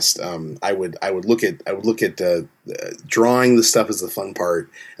past. I would look at drawing the stuff as the fun part,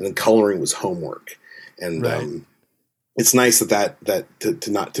 and then coloring was homework. And right. It's nice that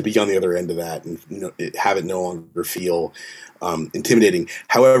to be on the other end of that and, you know, have it no longer feel intimidating.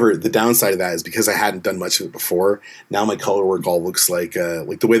 However, the downside of that is because I hadn't done much of it before. Now my color work all looks like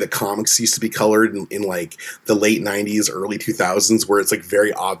the way that comics used to be colored in like the late 90s, early 2000s, where it's like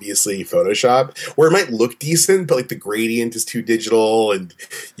very obviously Photoshop, where it might look decent, but like the gradient is too digital, and,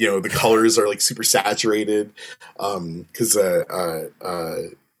 you know, the colors are like super saturated. Because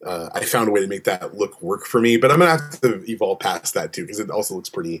I found a way to make that look work for me, but I'm gonna have to evolve past that too, because it also looks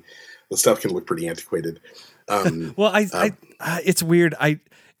pretty. The stuff can look pretty antiquated. Well, it's weird. I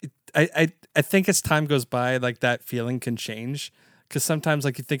think as time goes by, like that feeling can change, because sometimes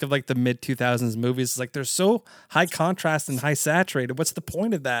like you think of like the mid 2000s movies, it's like they're so high contrast and high saturated. What's the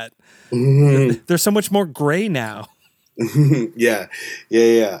point of that? Mm-hmm. There's so much more gray now. Yeah.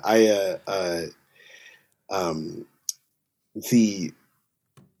 These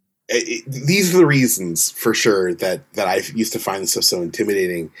are the reasons for sure that I used to find this stuff so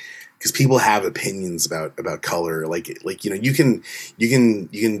intimidating, because people have opinions about color. Like, you know, you can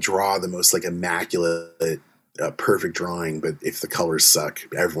draw the most like immaculate, perfect drawing, but if the colors suck,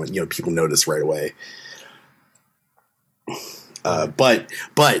 everyone, you know, people notice right away. But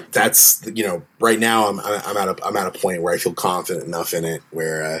that's, you know, right now I'm at a point where I feel confident enough in it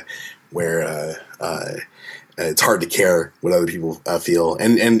where it's hard to care what other people feel.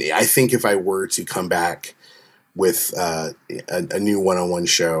 And I think if I were to come back with a new one-on-one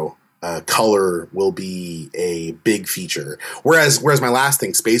show, color will be a big feature. Whereas my last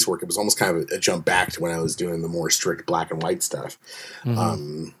thing, Spacework, it was almost kind of a jump back to when I was doing the more strict black and white stuff.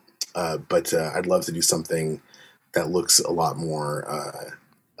 Mm-hmm. But I'd love to do something that looks a lot more,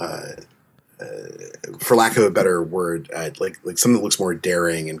 for lack of a better word, like something that looks more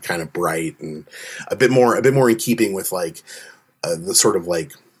daring and kind of bright and a bit more in keeping with like the sort of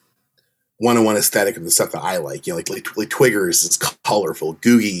like one-on-one aesthetic of the stuff that I like. You know, like Twiggers is colorful,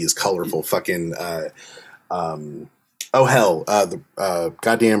 Googie is colorful, fucking Oh hell, the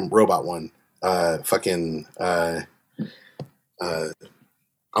goddamn robot one. Fucking. I'm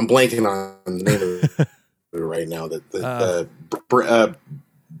blanking on the name of it right now.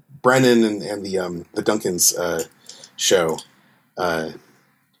 Brennan and the Duncans show. I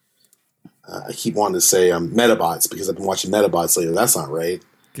keep wanting to say Metabots because I've been watching Metabots lately. That's not right.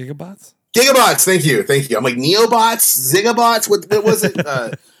 Gigabots? Gigabots. Thank you. I'm like Neobots, Zigabots. What was it?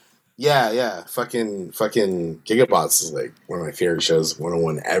 Yeah. Fucking Gigabots is like one of my favorite shows,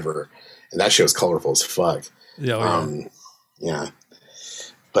 101 ever, and that show is colorful as fuck. Yeah. Yeah.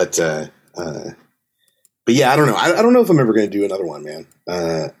 But yeah, I don't know. I don't know if I'm ever going to do another one, man.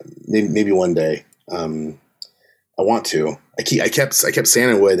 Maybe one day. I want to. I kept saying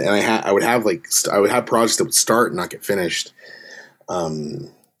I would, and I would have projects that would start and not get finished. But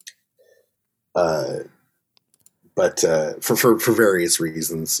for various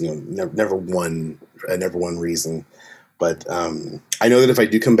reasons, never one reason. But I know that if I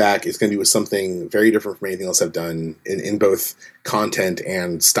do come back, it's going to be with something very different from anything else I've done in both content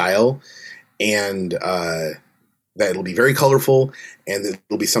and style, and that it'll be very colorful, and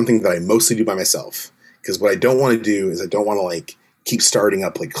it'll be something that I mostly do by myself. Because what I don't want to do is I don't want to like keep starting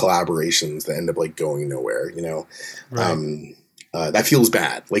up like collaborations that end up like going nowhere. Right. That feels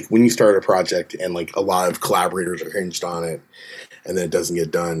bad. Like when you start a project and like a lot of collaborators are hinged on it, and then it doesn't get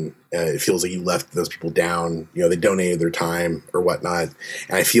done. It feels like you left those people down. They donated their time or whatnot,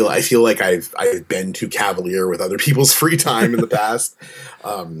 and I feel like I've been too cavalier with other people's free time in the past.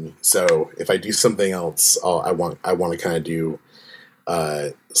 So if I do something else, I want to kind of do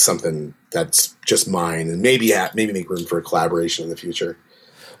something that's just mine, and maybe make room for a collaboration in the future.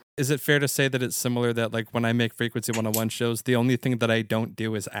 Is it fair to say that it's similar that like when I make Frequency 101 shows, the only thing that I don't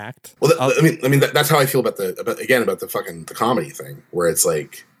do is act? Well, that's how I feel about the comedy thing, where it's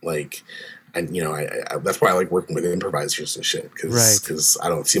like, and that's why I like working with improvisers and shit, because I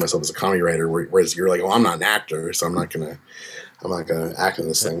don't see myself as a comedy writer. Whereas you're like, well, I'm not an actor, so I'm not gonna act in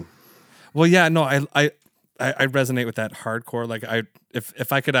this thing. Well, yeah, no, I resonate with that hardcore. Like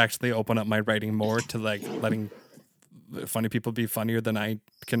if I could actually open up my writing more to like letting funny people be funnier than I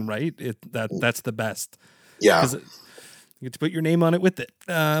can write, that's the best. Yeah, you get to put your name on it with it.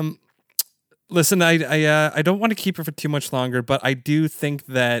 Listen, I don't want to keep it for too much longer, but I do think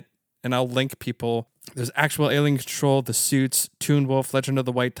that, and I'll link people. There's Actual Alien Control, The Suits, Toon Wolf, Legend of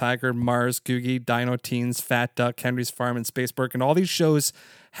the White Tiger, Mars, Googie, Dino Teens, Fat Duck, Henry's Farm, and Spaceberg, and all these shows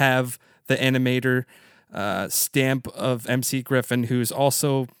have the animator stamp of MC Griffin, who's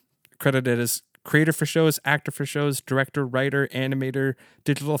also credited as creator for shows, actor for shows, director, writer, animator,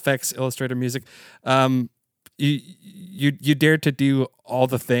 digital effects, illustrator, music. You dared to do all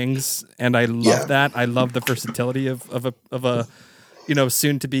the things, and I love that. I love the versatility of a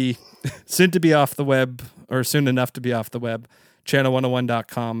soon to be off the web, or soon enough to be off the web.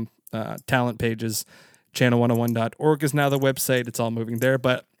 Channel101.com, talent pages, channel101.org is now the website. It's all moving there,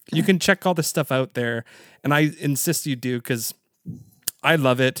 but you can check all this stuff out there, and I insist you do, because I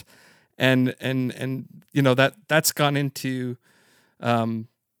love it. And that's gone into, the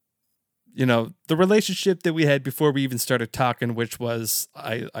relationship that we had before we even started talking, which was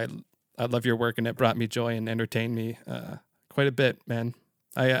I love your work, and it brought me joy and entertained me quite a bit, man.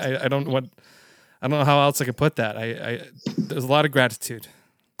 I don't know how else I could put that. There's a lot of gratitude.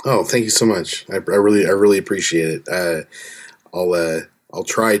 Oh, thank you so much. I really appreciate it. I'll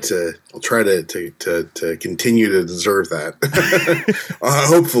try to continue to deserve that.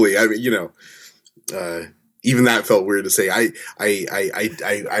 Hopefully, even that felt weird to say. I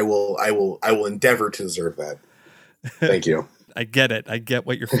will endeavor to deserve that. Thank you. I get it. I get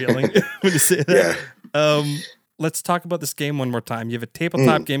what you're feeling when you say that. Yeah. Let's talk about this game one more time. You have a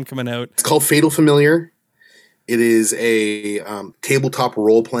tabletop game coming out. It's called Fatal Familiar. It is a tabletop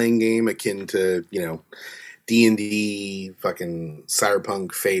role-playing game akin to, D&D, fucking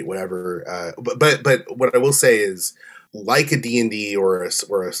Cyberpunk, Fate, whatever. But what I will say is, like a D&D or a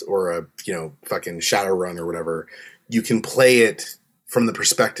fucking Shadowrun or whatever, you can play it from the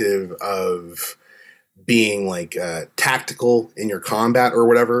perspective of being like tactical in your combat or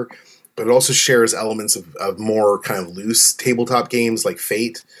whatever. But it also shares elements of more kind of loose tabletop games like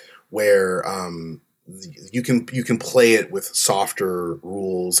Fate, where you can play it with softer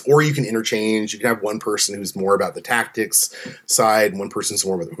rules, or you can interchange. You can have one person who's more about the tactics side, and one person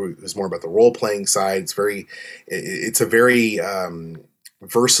who's more about the role playing side. It's a very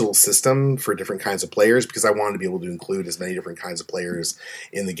versatile system for different kinds of players, because I wanted to be able to include as many different kinds of players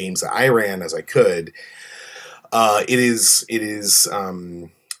in the games that I ran as I could. It is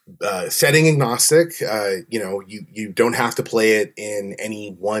setting agnostic. You don't have to play it in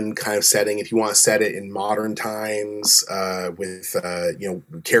any one kind of setting. If you want to set it in modern times with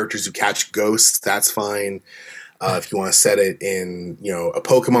characters who catch ghosts, that's fine. If you want to set it in, a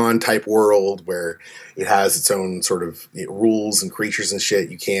Pokemon type world where it has its own sort of rules and creatures and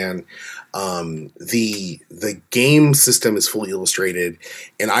shit, you can. The game system is fully illustrated,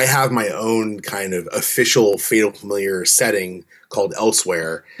 and I have my own kind of official Fatal Familiar setting called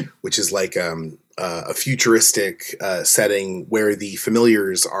Elsewhere, which is like a futuristic setting where the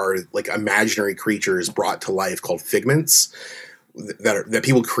familiars are like imaginary creatures brought to life called figments that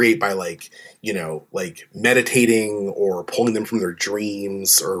people create by like meditating or pulling them from their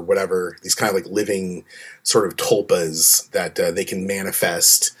dreams or whatever. These kind of like living sort of tulpas that they can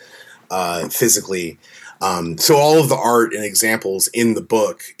manifest physically. So all of the art and examples in the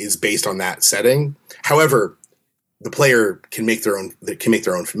book is based on that setting. However, the player can make their own. They can make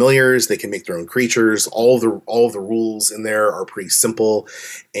their own familiars. They can make their own creatures. All of the rules in there are pretty simple,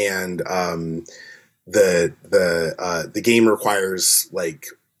 and the game requires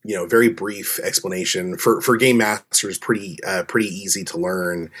very brief explanation for game masters. Pretty easy to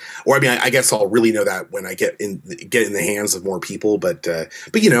learn. Or I mean, I guess I'll really know that when I get in the hands of more people. But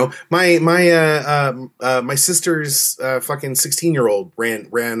my sister's fucking 16-year-old ran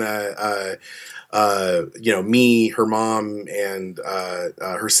me, her mom, and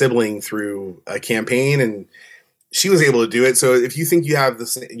her sibling through a campaign, and she was able to do it. So if you think you have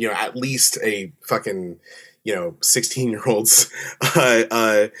this, at least a fucking, 16-year-old's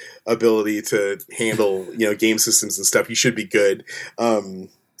ability to handle, game systems and stuff, you should be good. What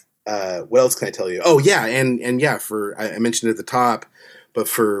else can I tell you? Oh yeah. And yeah, I mentioned it at the top, but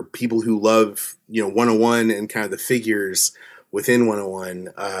for people who love, 101 and kind of the figures within 101,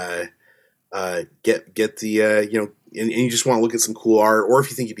 get the and you just want to look at some cool art, or if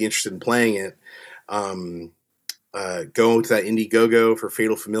you think you'd be interested in playing it, go to that Indiegogo for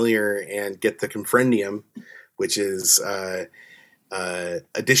Fatal Familiar and get the Confrendium, which is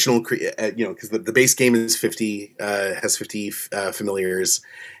additional, because the base game is 50, has 50 familiars,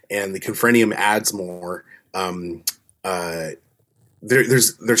 and the Confrendium adds more.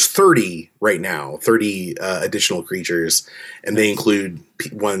 There's 30 right now, 30 additional creatures, and they include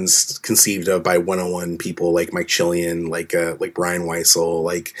ones conceived of by 101 people like Mike Chillian, like Brian Weissel,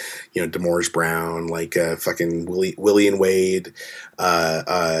 like Demorge Brown, like fucking Willie and Wade,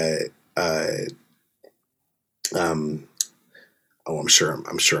 I'm sure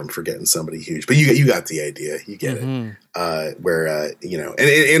I'm forgetting somebody huge, but you got the idea. You get it.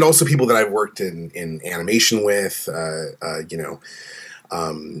 And also people that I've worked in animation with,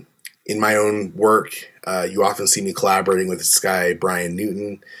 in my own work, you often see me collaborating with this guy, Brian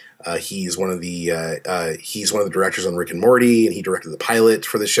Newton. He's one of the directors on Rick and Morty, and he directed the pilot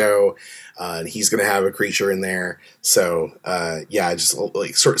for the show. And he's going to have a creature in there. So, just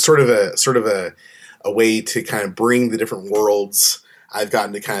like sort of a way to kind of bring the different worlds I've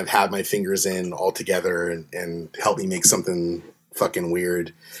gotten to kind of have my fingers in all together and help me make something fucking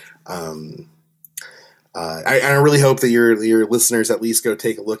weird. I really hope that your listeners at least go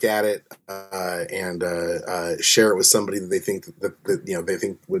take a look at it and share it with somebody that they think that they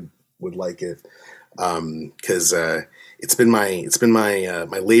think would like it, because it's been my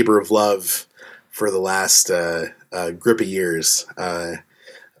labor of love for the last grip of years. While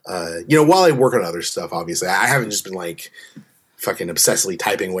I work on other stuff, obviously, I haven't just been like fucking obsessively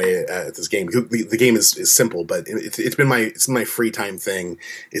typing away at this game. The game is simple, but it's been my free time thing.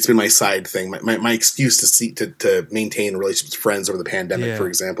 It's been my side thing, my excuse to maintain relationships with friends over the pandemic, for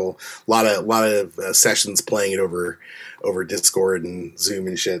example. A lot of sessions playing it over Discord and Zoom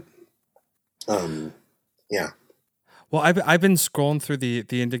and shit. Yeah. Well, I've been scrolling through the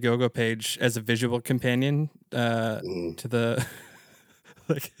Indiegogo page as a visual companion to the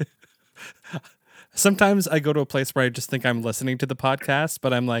like. Sometimes I go to a place where I just think I'm listening to the podcast,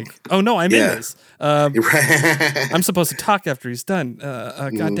 but I'm like, oh no, I'm in this. I'm supposed to talk after he's done.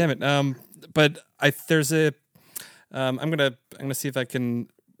 God damn it. But there's a. I'm gonna see if I can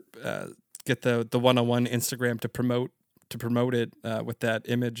get the 101 Instagram to promote it with that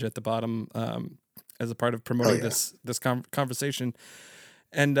image at the bottom as a part of promoting this conversation.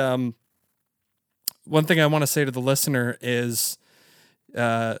 And one thing I want to say to the listener is.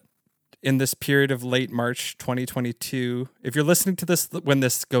 In this period of late March 2022, if you're listening to this when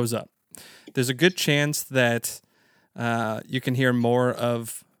this goes up, there's a good chance that you can hear more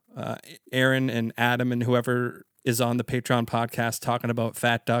of Aaron and Adam and whoever is on the Patreon podcast talking about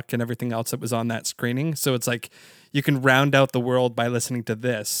Fat Duck and everything else that was on that screening. So it's like you can round out the world by listening to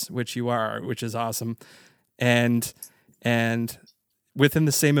this, which you are, which is awesome. And within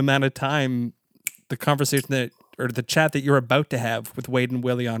the same amount of time, the conversation or the chat that you're about to have with Wade and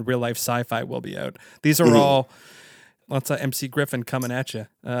Willie on Real Life Sci-Fi will be out. These are all lots of MC Griffin coming at you.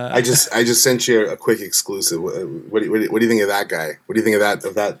 I just sent you a quick exclusive. What do you think of that guy? What do you think of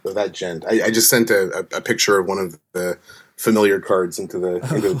that gent? I just sent a picture of one of the familiar cards into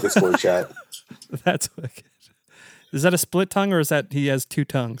the Discord chat. That's wicked. Is that a split tongue, or is that he has two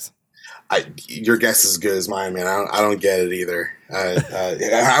tongues? Your guess is as good as mine, man. I don't get it either.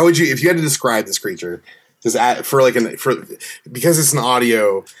 How would you, if you had to describe this creature, because it's an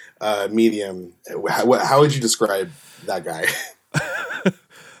audio medium, how would you describe that guy?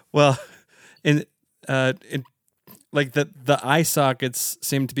 Well, in like the eye sockets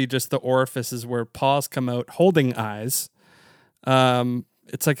seem to be just the orifices where paws come out holding eyes.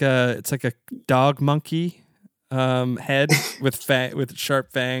 It's like a dog monkey head with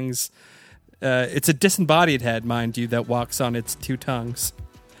sharp fangs. It's a disembodied head, mind you, that walks on its two tongues.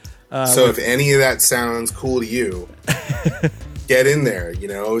 So if any of that sounds cool to you, get in there.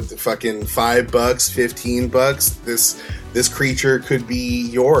 The fucking $5, $15. This creature could be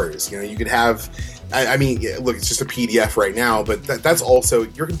yours. You could have. I mean, look, it's just a PDF right now, but that's also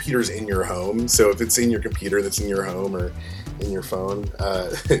your computer's in your home. So if it's in your computer, that's in your home or in your phone,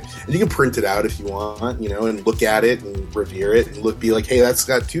 and you can print it out if you want, and look at it and revere it and be like, hey, that's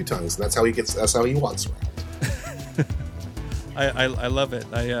got two tongues, and that's how he walks around. I love it.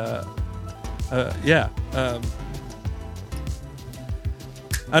 I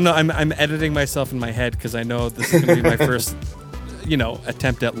know I'm editing myself in my head because I know this is going to be my first,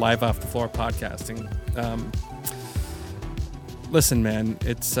 attempt at live off the floor podcasting. Listen, man,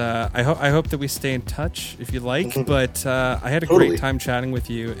 it's I hope that we stay in touch if you like. But I had a great time chatting with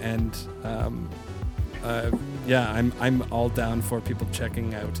you, and I'm all down for people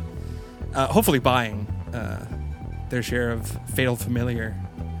checking out, hopefully buying their share of Fatal Familiar.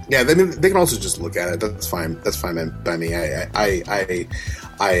 Yeah, they can also just look at it. That's fine. That's fine by me. I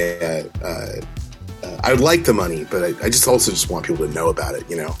would like the money, but I just also just want people to know about it.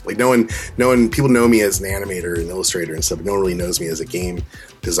 Like no one. People know me as an animator and illustrator and stuff, but no one really knows me as a game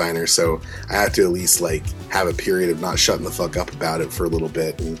designer. So I have to at least have a period of not shutting the fuck up about it for a little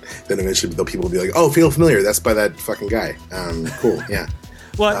bit, and then eventually people will be like, "Oh, Fatal Familiar, that's by that fucking guy." Cool, yeah.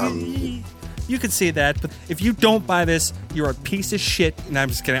 Well. You could say that, but if you don't buy this, you're a piece of shit. No, I'm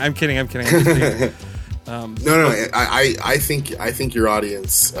just kidding. I'm kidding. No. I think your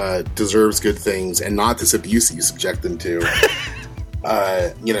audience deserves good things and not this abuse that you subject them to.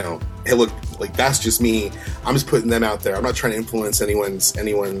 Hey, look, that's just me. I'm just putting them out there. I'm not trying to influence anyone's.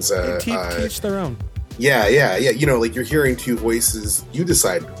 Teach their own. Yeah. You're hearing two voices. You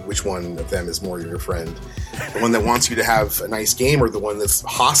decide which one of them is more your friend. The one that wants you to have a nice game, or the one that's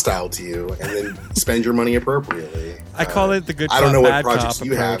hostile to you, and then spend your money appropriately. I call it the good cop, I don't know what bad projects cop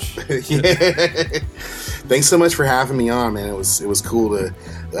you approach. have. Thanks so much for having me on, man. It was cool to.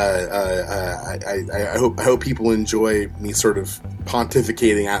 I hope people enjoy me sort of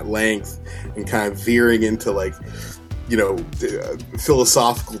pontificating at length and kind of veering into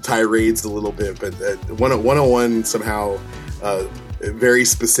philosophical tirades a little bit, but 101 somehow very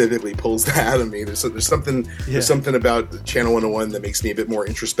specifically pulls that out of me. There's something about Channel 101 that makes me a bit more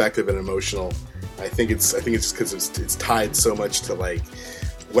introspective and emotional. I think it's just because it's tied so much to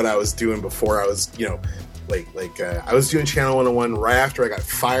what I was doing before. I was I was doing Channel 101 right after I got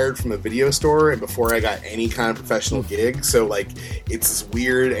fired from a video store and before I got any kind of professional gig. So it's this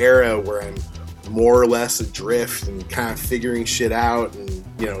weird era where I'm more or less adrift and kind of figuring shit out and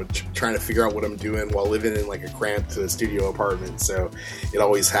trying to figure out what I'm doing while living in a cramped studio apartment. So it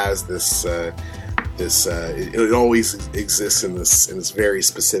always has this it always exists in this very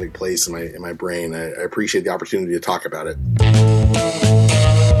specific place in my brain. I appreciate the opportunity to talk about it.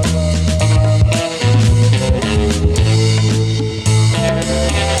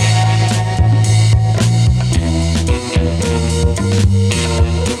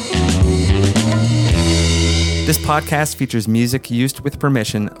 This podcast features music used with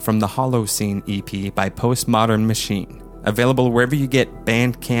permission from the Holocene EP by Postmodern Machine, available wherever you get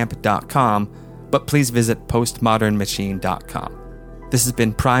Bandcamp.com, but please visit postmodernmachine.com. This has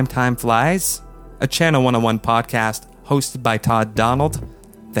been Primetime Flies, a Channel 101 podcast hosted by Todd Donald.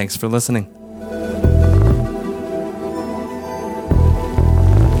 Thanks for listening.